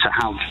be to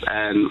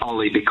have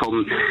Ollie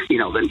become, you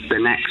know, the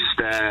next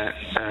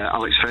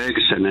Alex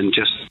Ferguson and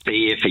just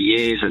be here for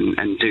years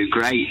and do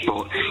great.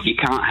 But you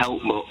can't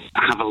help but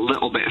have a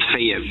little bit of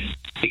fear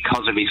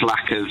because of his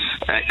lack of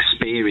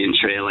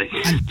experience, really,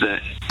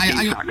 that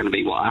he's not going to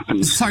be what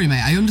happens. Sorry,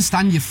 mate, I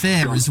understand your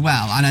fear as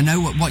well, and I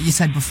know what you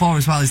said before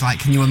as well is like,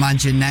 can you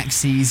imagine next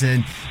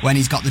season when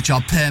he's got the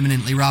job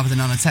permanently rather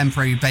than on a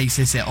temporary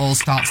basis, it all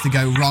starts to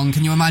go wrong?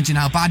 Can you imagine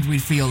how bad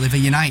we'd feel if a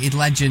United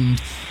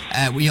legend,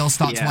 we all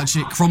start to watch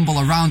it crumble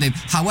around him?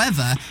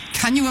 However,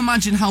 can you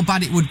imagine how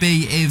bad it would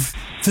be if,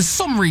 for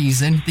some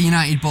reason, the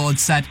United board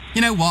said,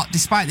 you know what,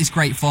 despite this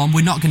great form,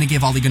 we're not going to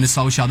give Ole Gunnar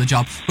Solskjaer the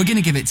job. We're going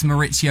to give it to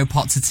Maurizio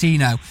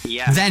Pochettino.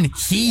 Yeah. Then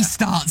he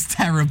starts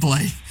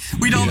terribly.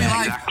 We'd all be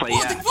like, exactly,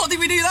 what did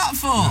we do that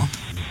for?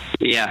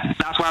 Yeah,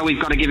 that's why we've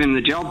got to give him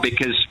the job,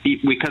 because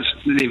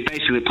they've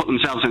basically put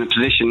themselves in a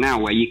position now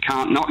where you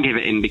can't not give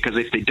it him, because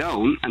if they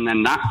don't, and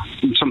then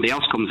somebody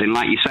else comes in,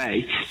 like you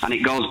say, and it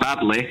goes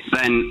badly,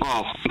 then,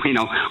 you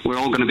know, we're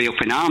all going to be up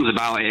in arms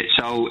about it.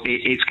 So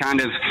it's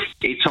kind of,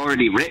 it's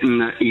already written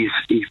that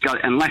he's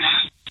got, unless,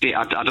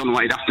 I don't know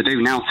what he'd have to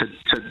do now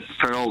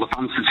for all the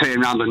fans to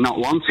turn around and not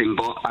want him,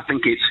 but I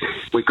think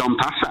we've gone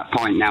past that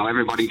point now.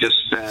 Everybody just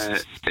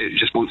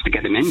wants to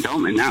get him in,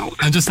 don't they, now?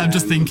 I'm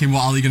just thinking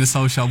what Ole Gunnar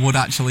Solskjaer would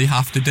actually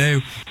have to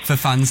do for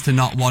fans to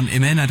not want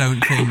him in, I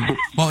don't think.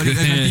 What, would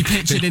he be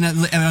pictured in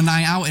a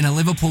night out in a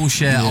Liverpool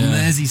shirt on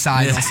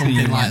Merseyside or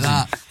something like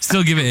that?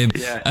 Still give it him.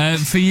 Yeah.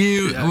 For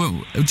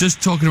you,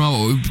 just talking about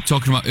what we were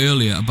talking about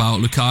earlier about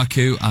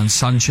Lukaku and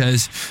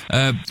Sanchez,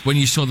 when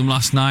you saw them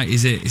last night,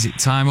 is it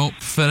time up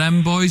for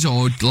them boys,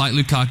 or like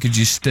Lukaku, do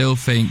you still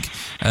think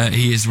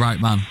he is the right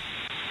man?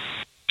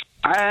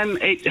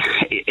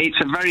 It's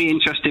a very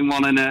interesting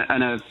one and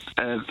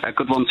a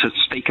good one to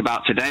speak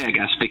about today, I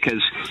guess,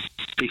 because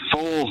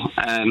before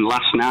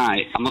last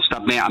night, I must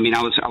admit, I mean,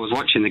 I was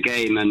watching the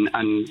game and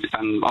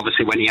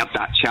obviously when he had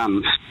that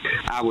chance,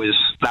 that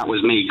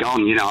was me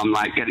gone. You know, I'm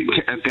like,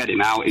 get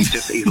him out.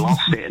 He's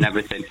lost it and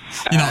everything.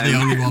 You're not the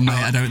only one, mate,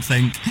 I don't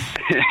think.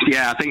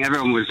 Yeah, I think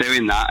everyone was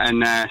doing that,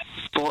 and then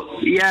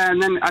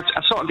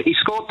he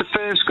scored the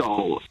first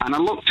goal, and I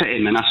looked at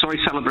him and I saw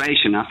his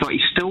celebration. I thought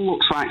he still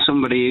looks like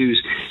somebody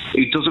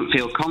who doesn't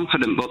feel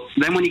confident. But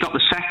then when he got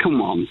the second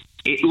one,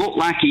 it looked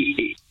like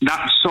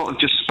that sort of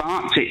just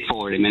sparked it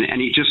for him,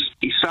 and he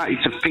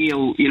started to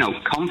feel, you know,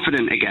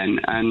 confident again,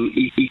 and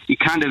he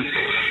kind of.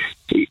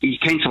 He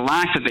came to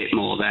life a bit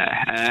more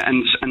there,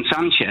 and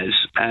Sanchez.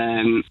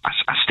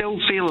 I still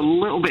feel a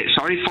little bit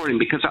sorry for him,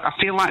 because I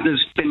feel like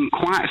there's been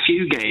quite a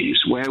few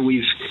games where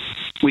we've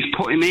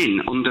put him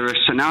in under a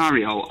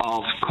scenario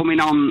of coming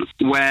on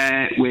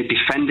where we're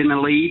defending a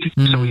lead,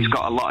 so he's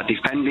got a lot of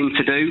defending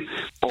to do,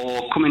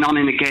 or coming on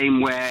in a game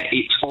where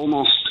it's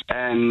almost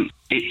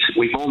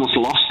we've almost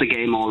lost the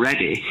game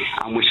already,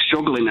 and we're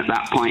struggling at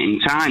that point in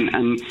time,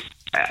 and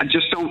I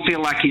just don't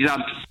feel like he's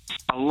had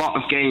a lot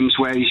of games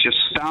where he's just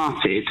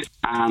started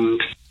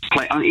and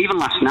played. Even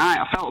last night,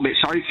 I felt a bit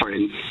sorry for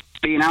him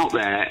being out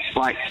there.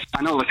 Like,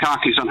 I know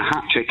Lukaku's on a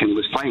hat-trick and he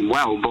was playing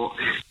well, but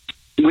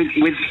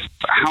with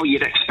how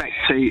you'd expect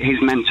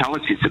his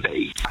mentality to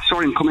be, I saw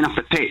him coming off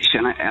the pitch,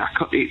 and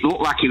it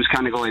looked like he was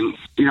kind of going,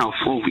 you know,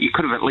 well, you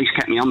could have at least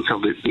kept me on till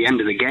the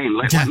end of the game.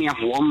 Let me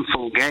have one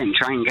full game,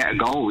 try and get a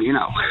goal, you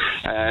know.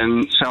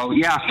 So,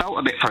 yeah, I felt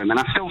a bit for him, and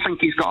I still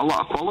think he's got a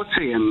lot of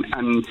quality, and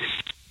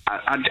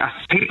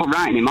people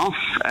writing him off.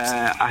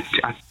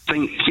 I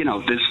think, you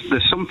know,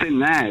 there's something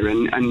there,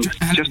 and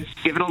just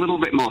give it a little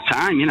bit more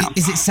time, you know.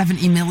 Is it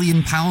 £70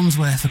 million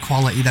worth of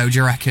quality, though, do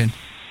you reckon?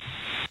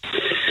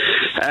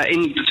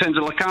 In terms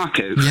of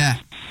Lukaku? Yeah.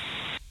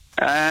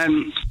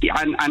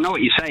 I know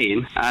what you're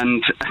saying,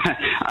 and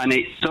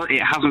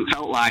it hasn't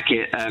felt like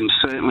it.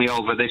 Certainly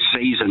over this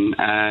season,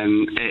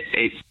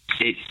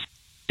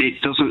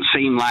 it doesn't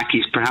seem like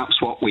he's perhaps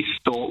what we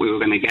thought we were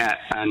going to get.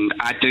 And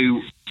I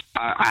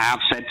have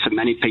said to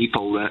many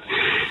people that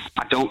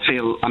I don't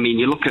feel. I mean,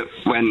 you look at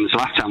when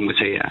Zlatan was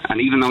here,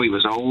 and even though he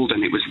was old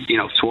and it was, you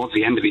know, towards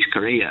the end of his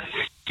career,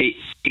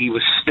 he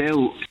was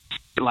still.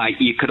 Like,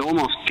 you could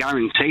almost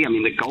guarantee, I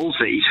mean, the goals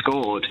that he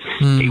scored,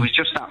 he was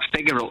just that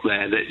figure up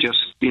there that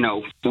just, you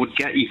know, would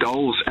get you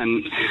goals.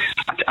 And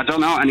I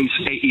don't know, and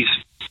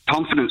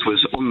confidence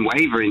was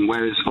unwavering,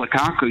 whereas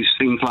Lukaku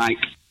seems like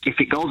if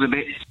it goes a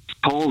bit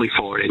poorly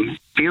for him,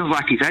 feels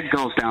like his head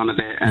goes down a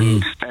bit,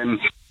 and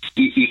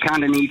you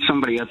kind of need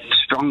somebody a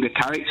stronger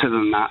character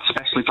than that,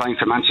 especially playing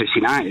for Manchester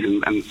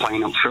United and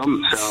playing up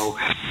front. So,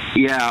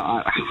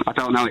 yeah, I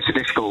don't know. It's a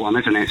difficult one,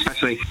 isn't it?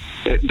 Especially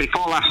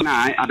before last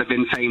night, I'd have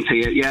been saying to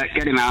you, yeah,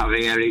 get him out of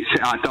here.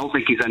 I don't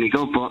think he's any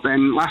good. But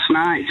then last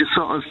night, it just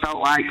sort of felt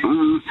like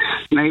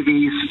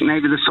maybe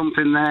there's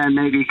something there.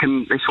 Maybe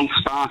this will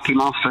spark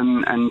him off.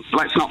 And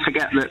let's not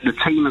forget that the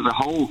team as a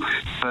whole,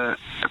 for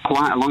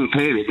quite a long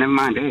period, never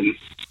mind him,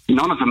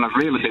 none of them have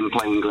really been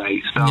playing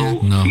great. So,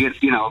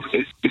 you know,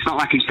 it's not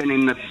like he's been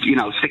in the, you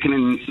know, sticking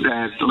in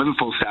the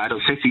Liverpool side or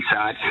City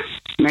side.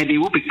 Maybe he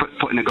will be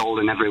putting a goal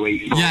in every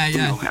week. But, you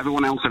know,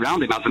 everyone else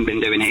around him hasn't been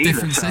doing it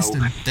either.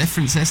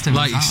 Different system.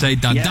 Like you say,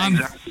 Dan. Yeah, Dan,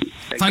 exactly.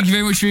 thank you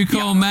very much for your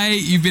call,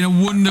 mate. You've been a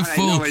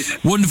wonderful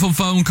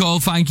phone call.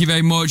 Thank you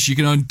very much. You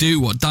can undo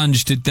what Dan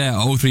just did there.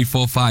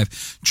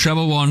 0345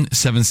 111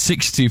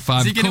 7625.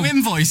 Is he going to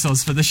invoice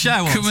us for the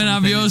show? Come and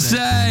have your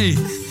say.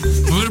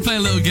 We're going to play a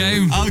little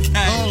game. Okay.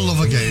 I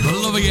love a game. I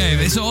love a game.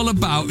 It's all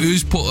about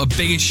who's put a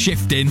biggest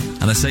shift in,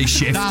 and I say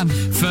shift,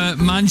 for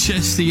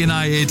Manchester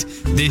United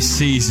this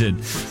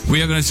season.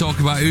 We are going to talk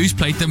about who's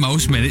played the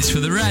most minutes for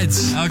the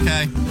Reds.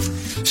 Okay.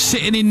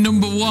 Sitting in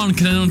number one,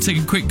 can anyone take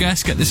a quick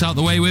guess? Get this out of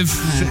the way with.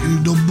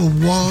 Sitting number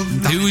one.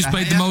 Who's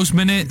played the most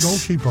minutes?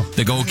 Goalkeeper.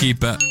 The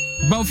goalkeeper.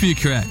 Both of you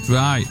correct,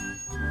 right.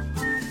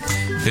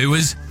 Who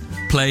has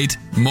played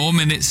more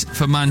minutes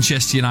for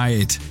Manchester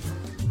United?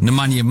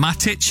 Nemanja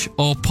Matic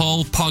or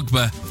Paul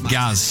Pogba?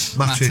 Gaz.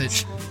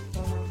 Matic.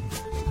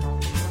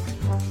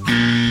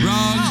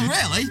 Wrong. Oh,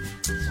 really?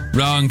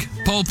 Wrong.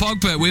 Paul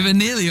Pogba with a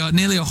nearly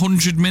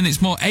 100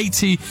 minutes more,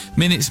 80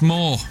 minutes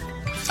more.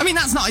 I mean,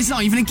 it's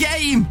not even a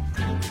game.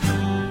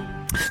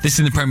 This is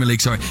in the Premier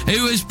League, sorry.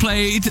 Who has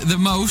played the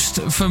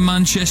most for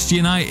Manchester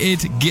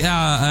United?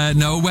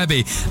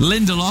 Webby.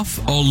 Lindelof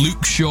or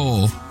Luke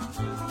Shaw?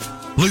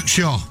 Luke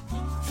Shaw.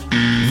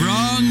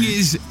 Wrong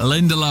is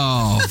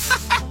Lindelof.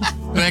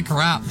 We're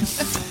crap.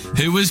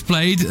 Who has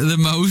played the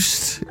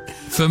most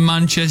for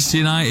Manchester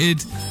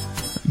United?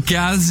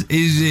 Gaz,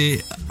 is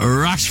it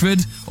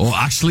Rashford or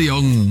Ashley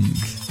Young?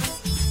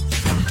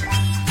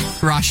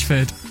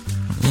 Rashford.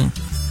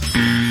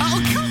 Oh,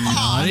 come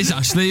on. It's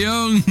Ashley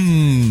Young.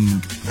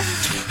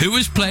 Who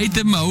has played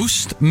the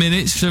most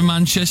minutes for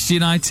Manchester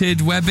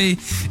United? Webby,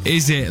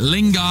 is it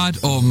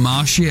Lingard or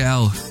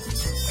Martial?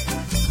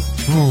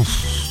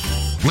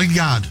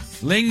 Lingard.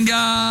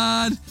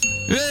 Lingard.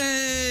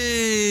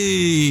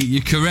 Hey!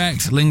 You're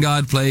correct.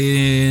 Lingard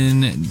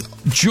playing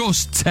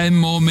just 10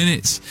 more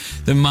minutes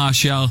than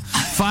Martial.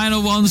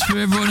 Final ones for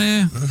everyone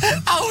here.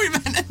 Oh, we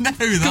meant to know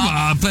that. Come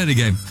on, play the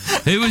game.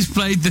 Who has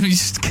played the...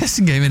 It's a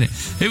guessing game, isn't it?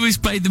 Who has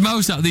played the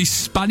most out of these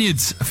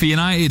Spaniards for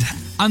United?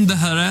 Ander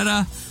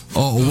Herrera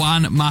or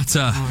Juan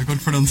Mata? Oh,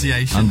 good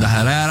pronunciation. Ander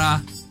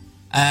Herrera.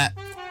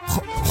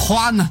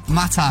 Juan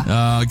Mata.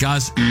 Oh,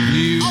 guys,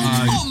 you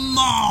are... Come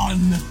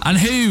on! And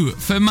who,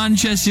 for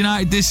Manchester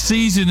United this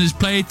season, has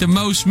played the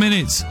most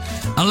minutes?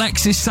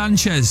 Alexis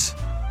Sanchez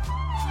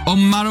or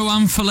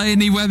Marouane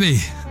Fellaini? Webby?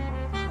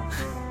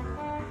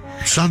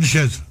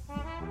 Sanchez.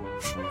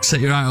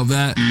 Set you right up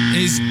there.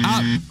 Is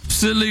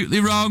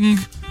absolutely wrong.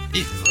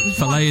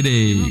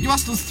 Fellaini. You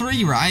asked us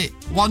 3 right.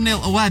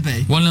 1-0 to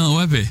Webby. 1-0 to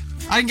Webby.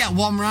 I didn't get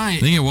 1 right. I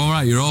didn't get 1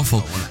 right. You're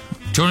awful.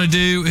 Do you want to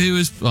do who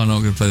has... Oh, no,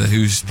 I'm going to play the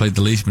who's played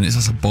the least minutes.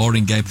 That's a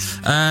boring game.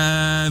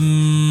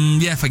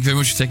 Yeah, thank you very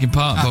much for taking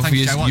part. Both of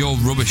you, you're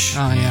rubbish.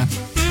 Oh, yeah.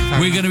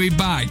 We're going to be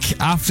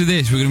back after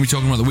this. We're going to be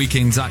talking about the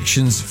weekend's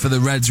actions for the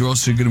Reds. We're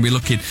also going to be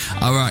looking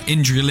at our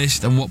injury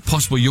list and what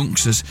possible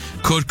youngsters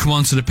could come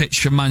onto the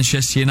pitch for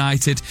Manchester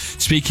United.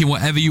 Speaking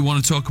whatever you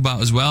want to talk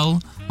about as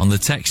well on the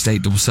text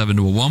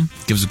 87711.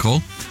 Give us a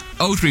call.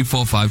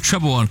 0345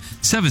 111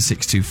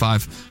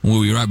 7625, and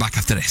we'll be right back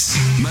after this.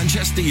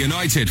 Manchester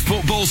United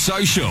Football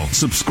Social.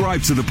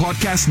 Subscribe to the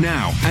podcast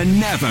now and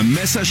never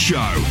miss a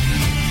show.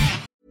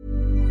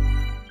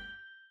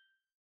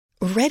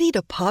 Ready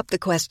to pop the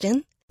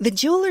question? The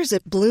jewelers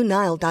at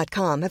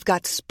BlueNile.com have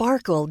got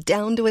sparkle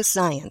down to a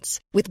science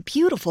with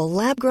beautiful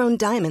lab-grown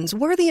diamonds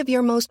worthy of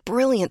your most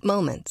brilliant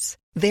moments.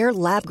 Their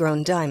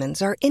lab-grown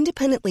diamonds are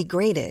independently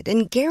graded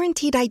and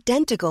guaranteed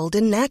identical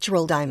to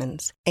natural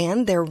diamonds,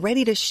 and they're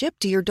ready to ship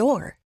to your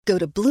door. Go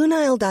to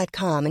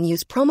BlueNile.com and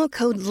use promo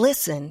code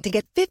LISTEN to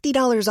get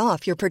 $50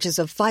 off your purchase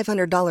of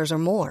 $500 or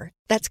more.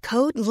 That's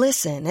code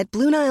LISTEN at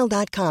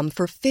BlueNile.com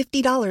for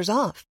 $50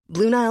 off.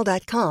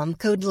 BlueNile.com,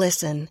 code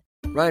LISTEN.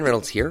 Ryan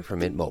Reynolds here from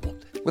Mint Mobile.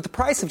 With the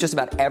price of just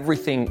about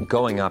everything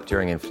going up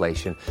during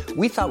inflation,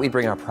 we thought we'd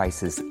bring our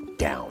prices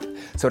down.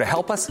 So to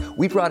help us,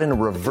 we brought in a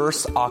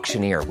reverse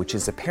auctioneer, which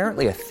is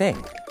apparently a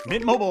thing.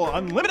 Mint Mobile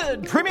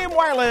Unlimited Premium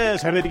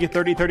Wireless. How to get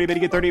 30, 30, bit to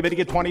get 30, bit to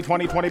get 20,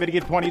 20, 20, bit to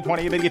get 20,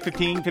 20, bit to get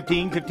 15,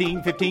 15,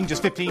 15, 15,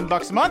 just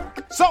 $15 a month?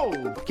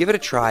 Sold! Give it a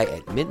try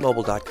at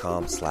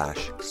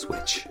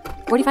mintmobile.com/switch.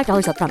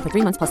 $45 up front for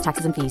 3 months plus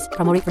taxes and fees.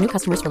 Promo rate for new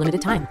customers for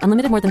limited time.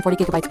 Unlimited more than 40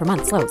 gigabytes per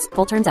month. Slows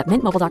full terms at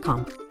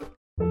mintmobile.com.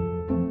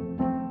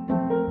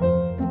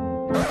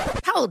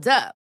 Hold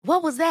up.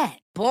 What was that?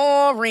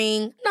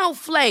 Boring. No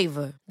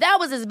flavor. That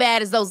was as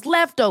bad as those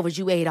leftovers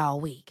you ate all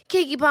week.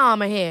 Keke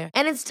Palmer here,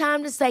 and it's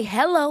time to say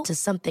hello to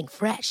something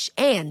fresh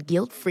and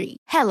guilt-free.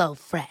 Hello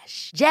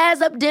Fresh.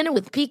 Jazz up dinner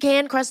with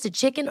pecan-crusted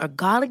chicken or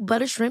garlic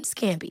butter shrimp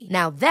scampi.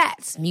 Now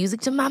that's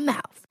music to my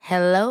mouth.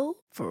 Hello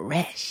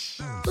Fresh.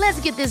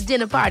 Let's get this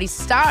dinner party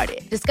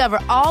started. Discover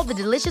all the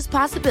delicious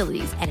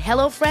possibilities at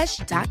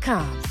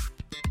HelloFresh.com.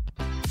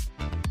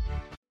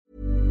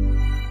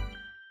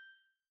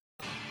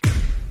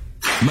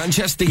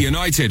 Manchester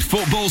United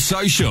Football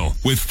Social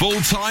with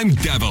Full-Time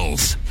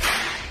Devils.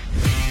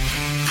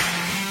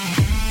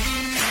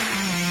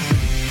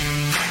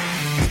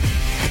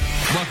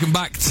 Welcome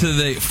back to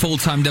the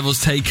Full-Time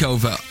Devils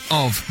takeover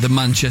of the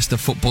Manchester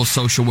Football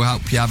Social. We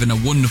hope you're having a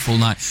wonderful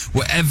night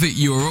wherever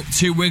you're up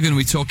to. We're going to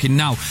be talking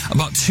now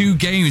about two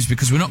games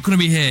because we're not going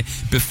to be here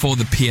before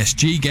the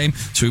PSG game,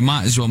 so we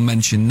might as well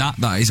mention that.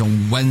 That is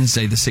on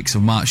Wednesday, the 6th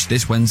of March,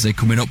 this Wednesday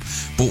coming up.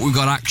 But we've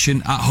got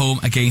action at home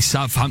against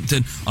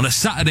Southampton on a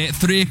Saturday at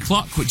 3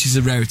 o'clock, which is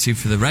a rarity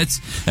for the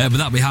Reds. But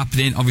that'll be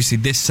happening, obviously,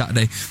 this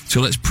Saturday. So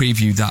let's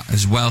preview that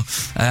as well.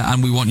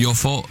 And we want your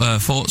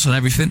thoughts on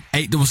everything.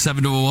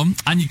 87711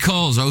 and your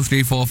calls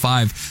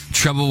 0345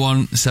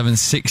 111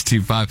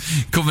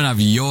 7625. Come and have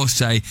your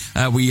say.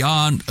 We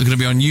aren't going to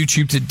be on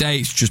YouTube today.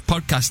 It's just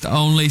podcast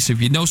only. So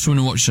if you know someone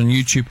who watches on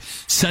YouTube,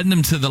 send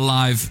them to the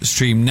live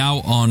stream now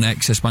on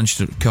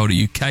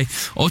accessmanchester.co.uk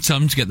or tell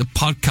them to get the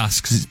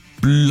podcast because it's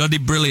bloody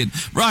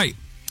brilliant. Right,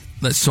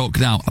 let's talk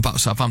now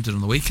about Southampton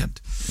on the weekend.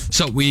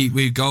 So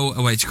we go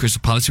away to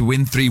Crystal Palace. We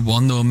win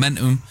 3-1. The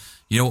momentum,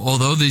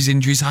 although these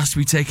injuries has to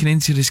be taken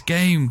into this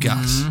game,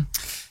 Gas.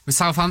 But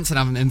Southampton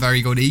haven't been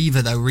very good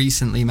either, though,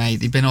 recently,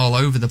 mate. They've been all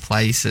over the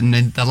place. And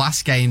in the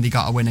last game, they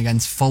got a win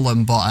against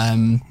Fulham, but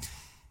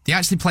they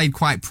actually played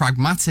quite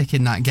pragmatic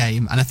in that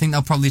game. And I think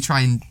they'll probably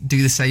try and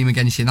do the same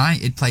against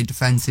United, play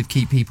defensive,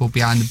 keep people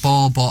behind the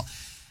ball. But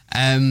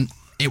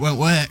it won't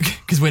work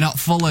because we're not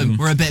Fulham.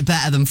 We're a bit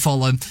better than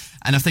Fulham.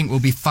 And I think we'll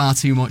be far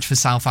too much for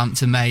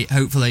Southampton, mate.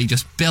 Hopefully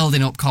just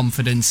building up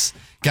confidence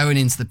going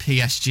into the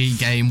PSG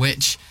game,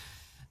 which...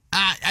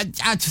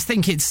 I just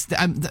think it's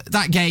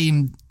that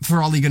game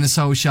for Ole Gunnar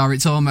Solskjaer.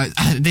 It's almost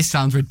this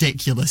sounds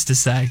ridiculous to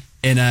say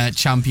in a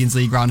Champions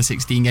League round of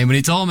 16 game, but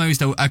it's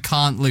almost a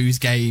can't lose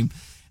game.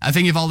 I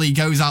think if Ole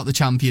goes out the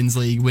Champions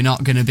League, we're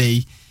not going to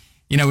be,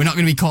 we're not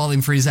going to be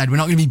calling for his head. We're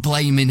not going to be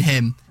blaming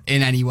him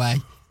in any way.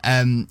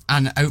 And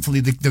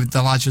hopefully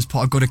the lads just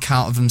put a good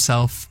account of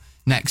himself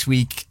next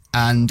week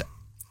and.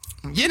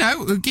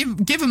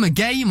 Give him a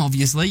game.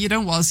 Obviously, you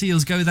don't want to see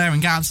us go there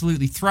and get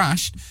absolutely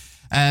thrashed.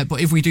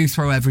 But if we do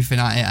throw everything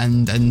at it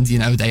and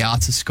they are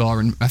to score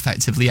and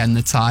effectively end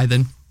the tie,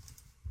 then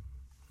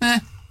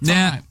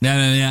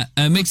yeah.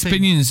 Mixed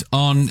opinions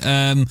on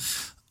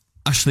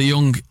Ashley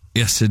Young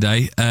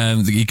yesterday.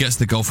 He gets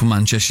the goal for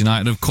Manchester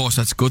United. Of course,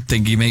 that's a good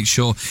thing. He makes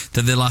sure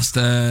that the last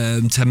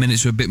 10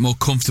 minutes were a bit more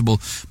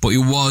comfortable, but he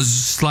was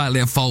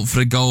slightly at fault for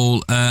a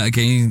goal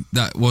again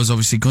that was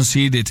obviously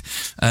conceded.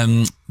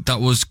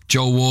 That was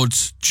Joe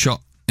Ward's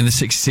shot in the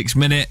 66th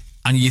minute,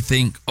 and you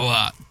think,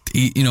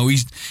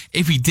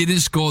 if he didn't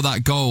score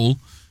that goal,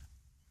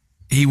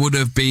 he would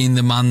have been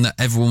the man that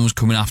everyone was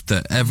coming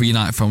after. Every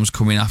United fan was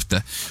coming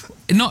after.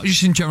 Not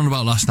just in general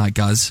about last night,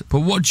 guys, but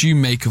what do you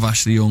make of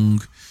Ashley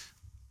Young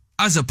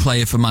as a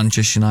player for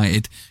Manchester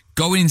United?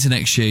 Going into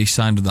next year, he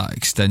signed with that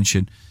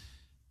extension.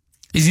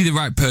 Is he the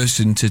right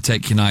person to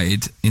take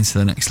United into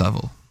the next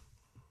level?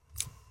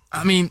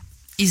 I mean,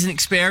 he's an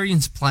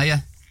experienced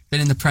player.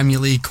 Been in the Premier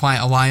League quite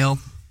a while.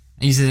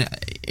 He's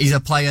a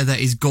player that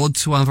is good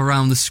to have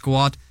around the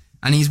squad.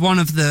 And he's one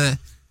of the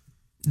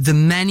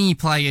many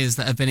players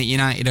that have been at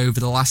United over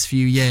the last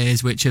few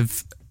years which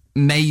have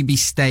maybe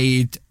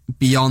stayed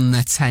beyond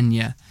their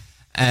tenure.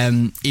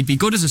 He'd be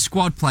good as a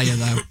squad player,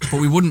 though,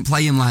 but we wouldn't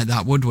play him like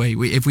that, would we?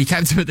 If we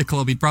kept him at the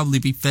club, he'd probably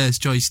be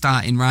first choice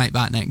starting right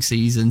back next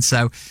season.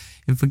 So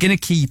if we're going to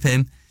keep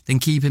him, then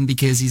keep him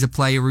because he's a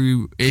player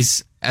who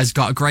has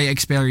got a great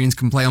experience,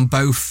 can play on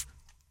both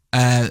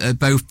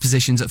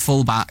positions at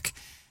full-back.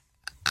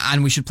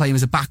 And we should play him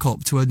as a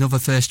backup to another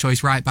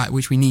first-choice right-back,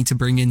 which we need to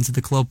bring into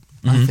the club,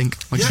 I think.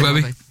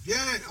 Yeah,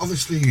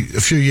 obviously,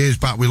 a few years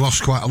back, we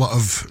lost quite a lot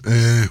of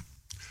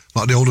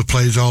the older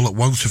players all at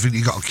once. I think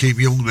you've got to keep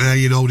Young there,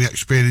 the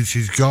experience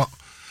he's got.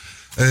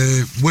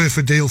 Worth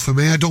a deal for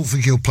me. I don't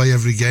think he'll play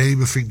every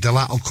game. I think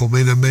Delat will come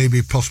in and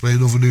maybe possibly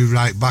another new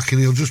right-back,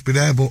 and he'll just be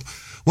there. But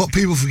what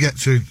people forget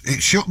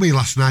it shocked me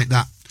last night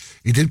that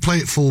he did play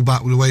at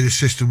full-back with the way the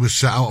system was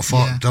set out. I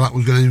thought Delat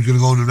was going to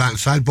go on the right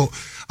side, but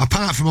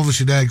apart from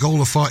obviously their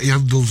goal, I thought he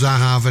handled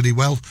Zaha very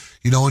well.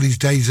 On his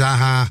day,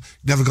 Zaha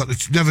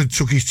never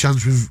took his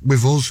chance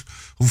with us,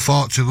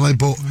 unfortunately.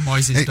 But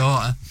Moyes'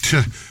 daughter.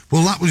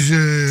 Well, that was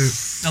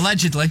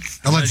allegedly.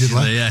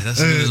 Yeah,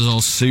 that's all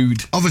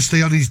sued.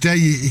 Obviously, on his day,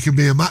 he can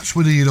be a match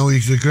winner.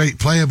 He's a great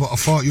player, but I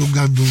thought Young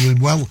handled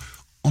him well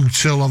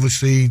until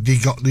obviously they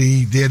got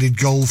the headed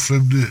goal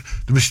from the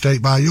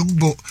mistake by Young,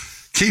 but.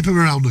 Keep him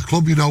around the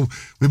club,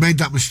 we made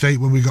that mistake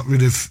when we got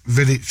rid of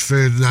Vidic,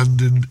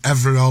 Ferdinand and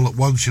Evra all at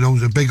once, it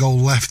was a big hole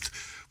left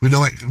with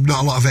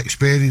not a lot of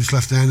experience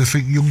left there, and I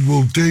think Young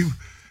will do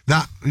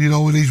that, you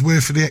know, and he's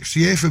worth for the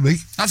extra year for me.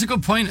 That's a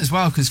good point as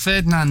well, because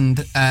Ferdinand,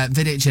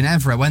 Vidic and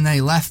Evra, when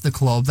they left the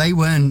club, they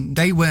weren't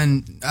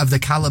of the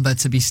calibre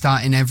to be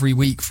starting every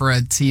week for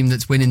a team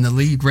that's winning the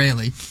league,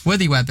 really. Were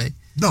they, Webby?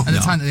 No. At the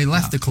time that they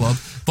left the club.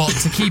 But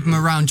to keep them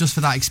around just for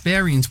that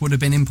experience would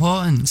have been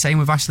important. Same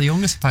with Ashley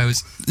Young, I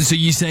suppose. So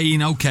you're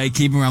saying, okay,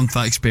 keep him around for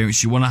that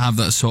experience. You want to have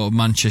that sort of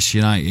Manchester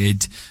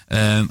United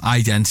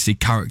identity,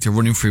 character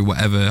running through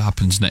whatever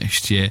happens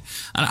next year.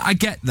 And I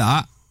get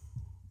that,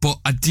 but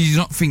I do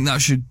not think that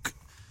should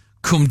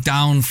come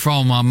down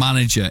from our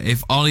manager.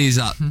 If Ollie is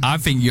at, I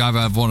think you either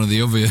have one or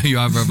the other. You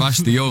either have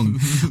Ashley Young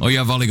or you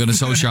have Ole Gunnar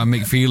Solskjaer and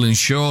Mick Phelan.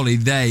 Surely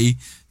they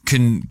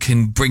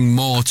can bring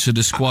more to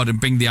the squad and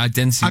bring the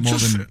identity more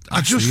than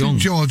Ashley Young.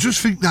 I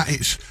just think that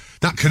it's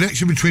that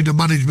connection between the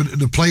management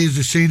and the players,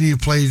 the senior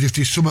players. If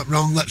there's something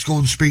wrong, let's go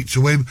and speak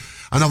to him.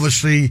 And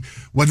obviously,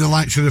 when the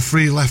likes of the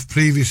three left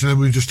previous, and then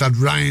we just had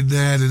Ryan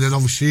there, and then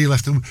obviously he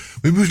left them.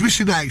 We was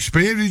missing that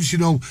experience, you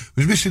know.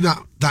 We was missing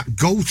that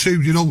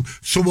go-to, you know,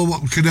 someone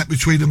what would connect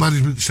between the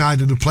management side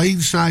and the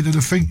playing side. And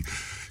I think,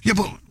 yeah,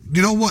 but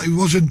you know what? It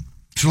wasn't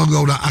too long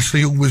ago that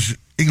Ashley Young was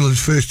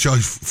England's first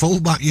choice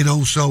fullback, you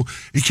know, so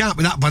he can't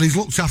be that bad. He's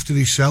looked after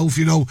himself,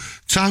 you know.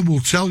 Time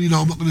will tell, you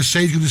know. I'm not going to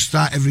say he's going to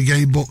start every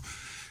game, but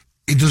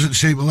he doesn't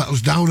seem to let us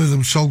down, and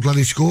I'm so glad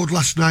he scored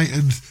last night.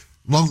 And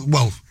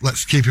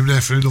let's keep him there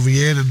for another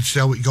year and see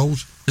how it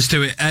goes. Let's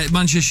do it.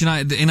 Manchester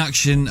United in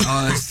action.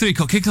 3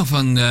 o'clock kickoff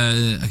on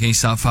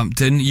against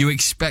Southampton. You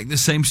expect the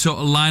same sort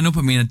of lineup?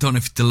 I mean, I don't know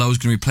if Deleu's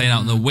going to be playing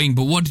out on the wing,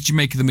 but what did you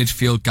make of the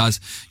midfield, guys?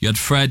 You had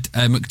Fred,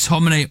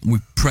 McTominay. We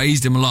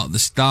praised him a lot at the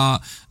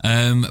start.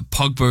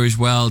 Pogba as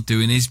well,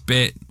 doing his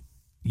bit.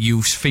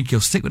 You think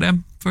you'll stick with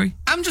them, Free?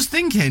 I'm just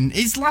thinking,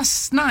 is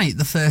last night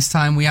the first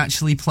time we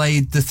actually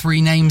played the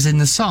 3 names in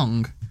the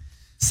song?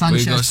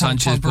 Sanchez,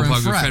 Pogba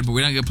and Fred. But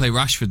we don't get to play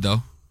Rashford,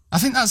 though. I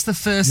think that's the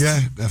first.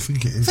 Yeah, I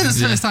think it is. I think that's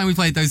the first time we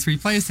played those 3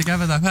 players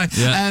together, though.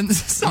 Yeah.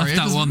 Sorry,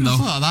 that one though.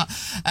 That.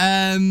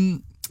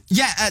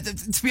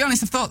 To be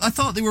honest, I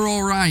thought they were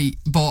all right,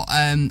 but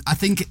I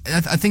think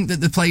that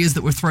the players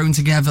that were thrown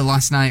together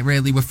last night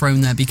really were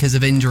thrown there because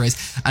of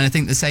injuries, and I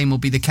think the same will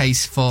be the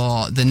case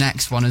for the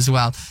next one as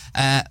well.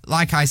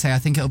 Like I say, I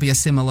think it'll be a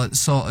similar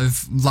sort of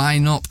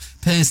lineup.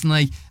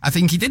 Personally, I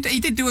think he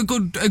did do a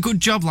good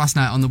job last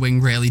night on the wing,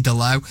 really,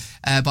 Deleu.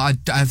 But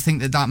I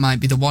think that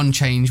might be the one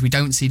change. We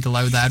don't see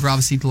Deleu there. I'd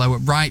rather see Deleu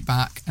at right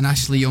back, and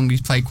Ashley Young,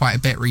 who's played quite a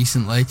bit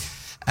recently.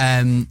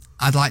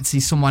 I'd like to see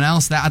someone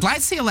else there. I'd like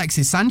to see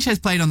Alexis Sanchez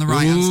played on the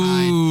right-hand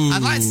side.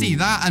 I'd like to see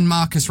that and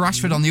Marcus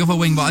Rashford on the other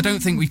wing, but I don't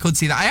think we could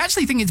see that. I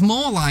actually think it's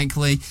more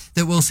likely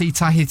that we'll see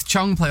Tahith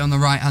Chong play on the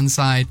right-hand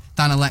side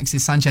than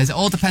Alexis Sanchez. It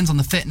all depends on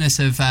the fitness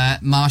of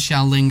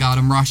Martial, Lingard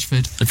and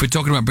Rashford. If we're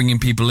talking about bringing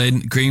people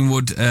in,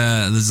 Greenwood,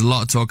 there's a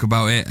lot of talk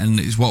about it,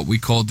 and it's what we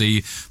called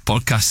the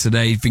podcast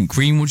today. You think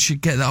Greenwood should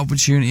get that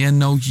opportunity? And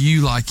no,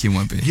 you like him,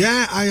 Webby?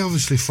 Yeah, I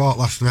obviously thought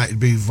last night he'd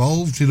be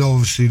involved. You know,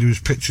 obviously there was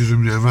pictures of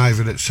him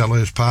arriving at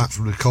Selhurst Park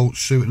from the coach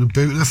suit and the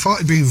boot, and I thought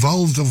he'd be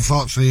involved.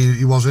 Unfortunately,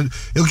 he wasn't.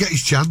 He'll get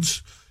his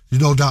chance.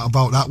 There's no doubt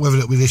about that. Whether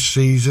it be this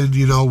season,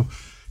 you know,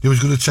 he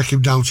was going to take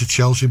him down to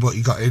Chelsea, but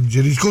he got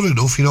injured. He's good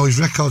enough, you know. His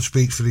record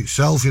speaks for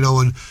itself, you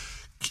know, and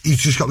he's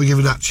just got to be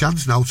given that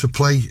chance now to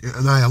play at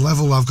an higher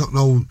level. I've got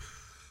no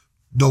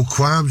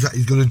qualms that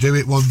he's going to do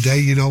it one day,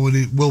 you know, and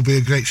it will be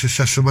a great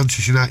success for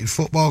Manchester United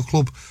Football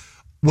Club.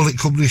 Will it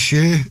come this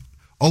year?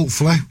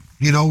 Hopefully.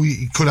 You know,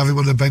 you could have him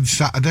on the bench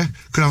Saturday,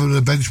 could have him on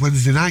the bench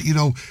Wednesday night. You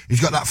know,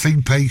 he's got that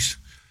thing pace,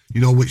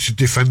 you know, which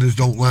defenders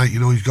don't like. You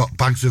know, he's got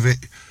bags of it,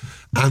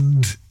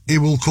 and he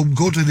will come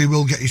good and he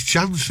will get his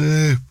chance.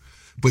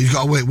 But he's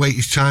got to wait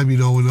his time, you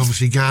know. And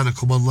obviously, Garner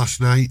come on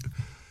last night.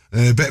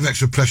 A bit of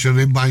extra pressure on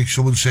him by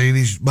someone saying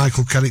he's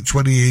Michael Carrick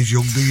 20 years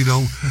younger, you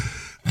know.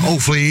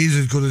 Hopefully he's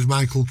as good as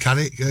Michael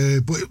Carrick,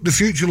 but the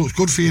future looks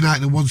good for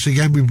United, and once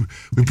again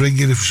we bring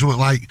in something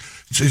like,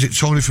 is it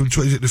Tony from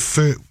is it the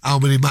first, how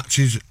many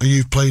matches a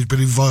youth player's been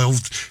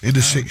involved in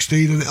the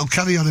 16, and it'll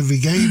carry on every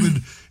game,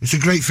 and it's a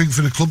great thing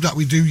for the club that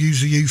we do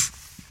use the youth.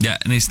 Yeah,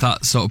 and it's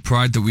that sort of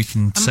pride that we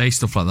can say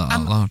stuff like that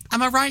out loud.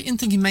 Am I right in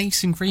thinking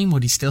Mason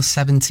Greenwood, he's still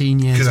 17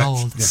 years Correct.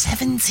 old? Yeah.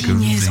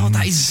 17 years old,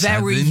 that is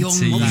very young.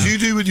 What did you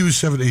do when you were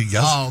 17,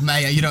 Gaz? Oh,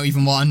 mate, you don't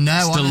even want to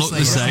know, Still honestly. look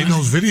the same.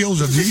 Those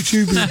videos on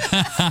YouTube.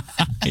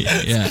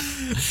 Yeah.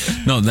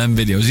 Not them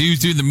videos. He was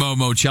doing the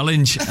Momo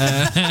challenge.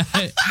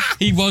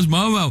 He was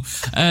Momo.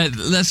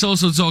 Let's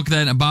also talk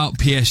then about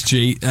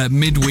PSG.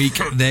 Midweek,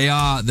 they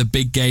are the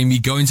big game. You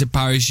go into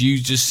Paris, you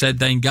just said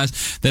then,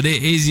 guys, that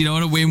it is, you know,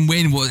 a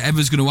win-win.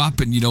 Whatever's going to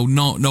happen, you know,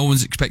 no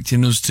one's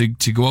expecting us to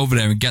go over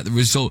there and get the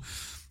result.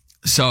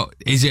 So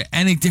is there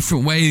any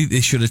different way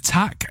they should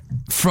attack?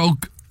 Throw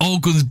all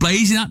guns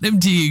blazing at them?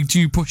 Do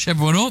you push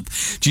everyone up?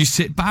 Do you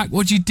sit back?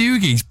 What do you do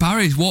against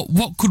Paris?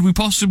 What could we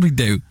possibly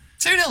do?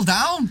 2-0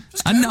 down.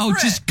 I know,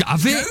 just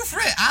have it. Go for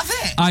it, have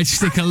it. I'd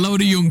stick a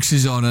load of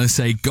youngsters on and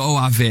say, go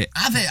have it.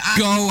 Have it.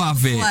 Go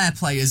have it. Flair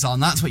players on,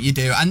 that's what you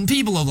do. And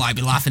people will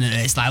be laughing at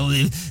this, like, well,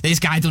 this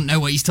guy doesn't know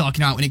what he's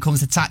talking about when it comes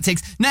to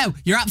tactics. No,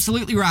 you're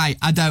absolutely right,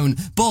 I don't.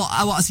 But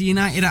I want to see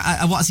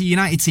a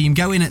United team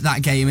go in at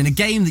that game, in a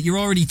game that you're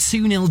already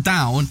 2-0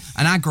 down,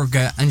 an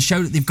aggregate, and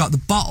show that they've got the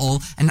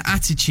bottle and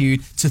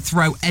attitude to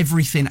throw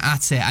everything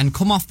at it and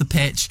come off the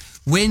pitch,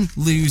 win,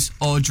 lose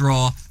or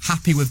draw,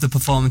 happy with the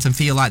performance and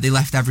feel like they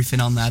left everything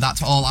on there.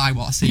 That's all I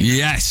want to see.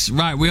 Yes,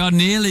 right. We are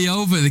nearly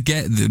over.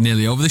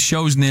 Nearly over. The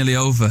show's nearly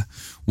over.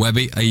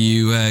 Webby, are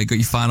you got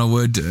your final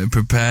word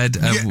prepared?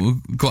 Yeah.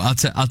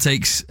 I'll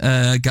take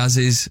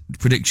Gaz's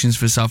predictions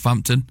for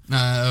Southampton.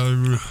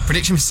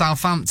 Prediction for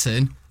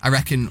Southampton, I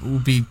reckon, will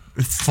be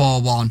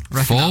 4-1.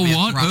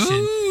 4-1?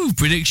 Ooh,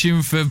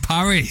 prediction for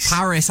Paris.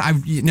 Paris,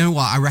 you know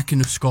what? I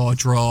reckon a score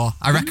draw.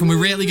 I reckon we're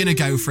really going to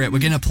go for it. We're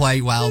going to play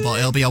well, but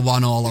it'll be a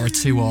 1-1 or a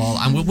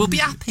 2-2. And we'll be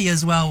happy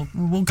as well.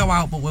 We'll go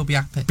out, but we'll be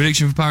happy.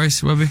 Prediction for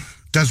Paris, Webby?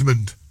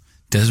 Desmond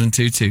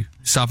 2-2.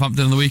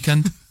 Southampton on the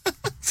weekend?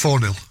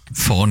 4-0.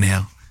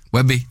 4-0.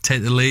 Webby,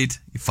 take the lead.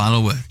 Your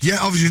final word. Yeah,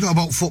 obviously not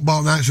about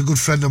football now. It's a good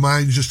friend of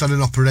mine. He's just had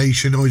an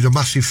operation. He's a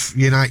massive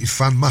United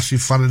fan,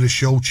 massive fan of the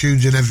show.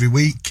 Tunes in every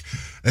week.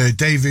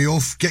 Davey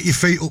Huff, get your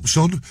feet up,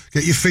 son.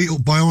 Get your feet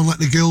up, boy. And let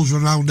the girls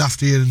run around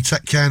after you. And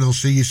take care, and I'll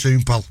see you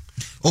soon, pal.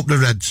 Up the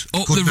Reds.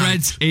 Up good the night.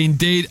 Reds,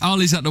 indeed.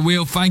 Ollie's at the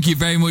wheel. Thank you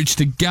very much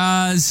to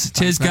Gaz.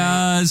 Cheers,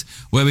 Gaz.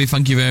 Webby,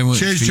 thank you very much.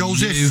 Cheers,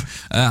 Joseph. You.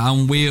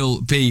 And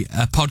we'll be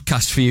a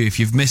podcast for you. If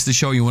you've missed the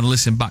show, you want to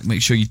listen back,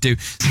 make sure you do.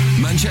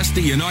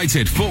 Manchester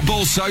United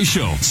Football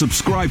Social.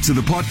 Subscribe to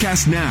the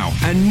podcast now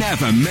and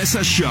never miss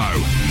a show.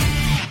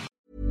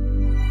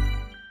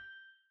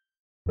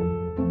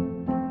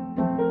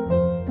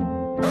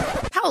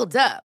 Hold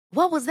up.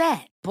 What was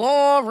that?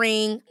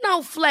 Boring.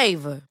 No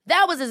flavor.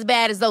 That was as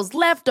bad as those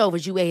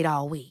leftovers you ate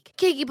all week.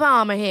 Keke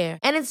Palmer here,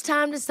 and it's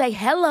time to say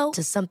hello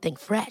to something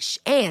fresh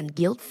and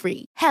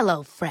guilt-free.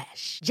 Hello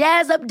Fresh.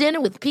 Jazz up dinner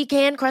with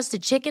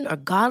pecan-crusted chicken or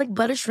garlic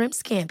butter shrimp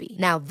scampi.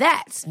 Now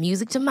that's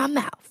music to my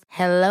mouth.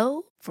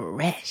 Hello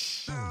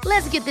Fresh.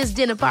 Let's get this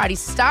dinner party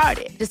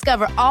started.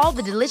 Discover all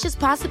the delicious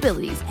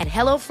possibilities at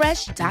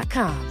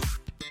HelloFresh.com.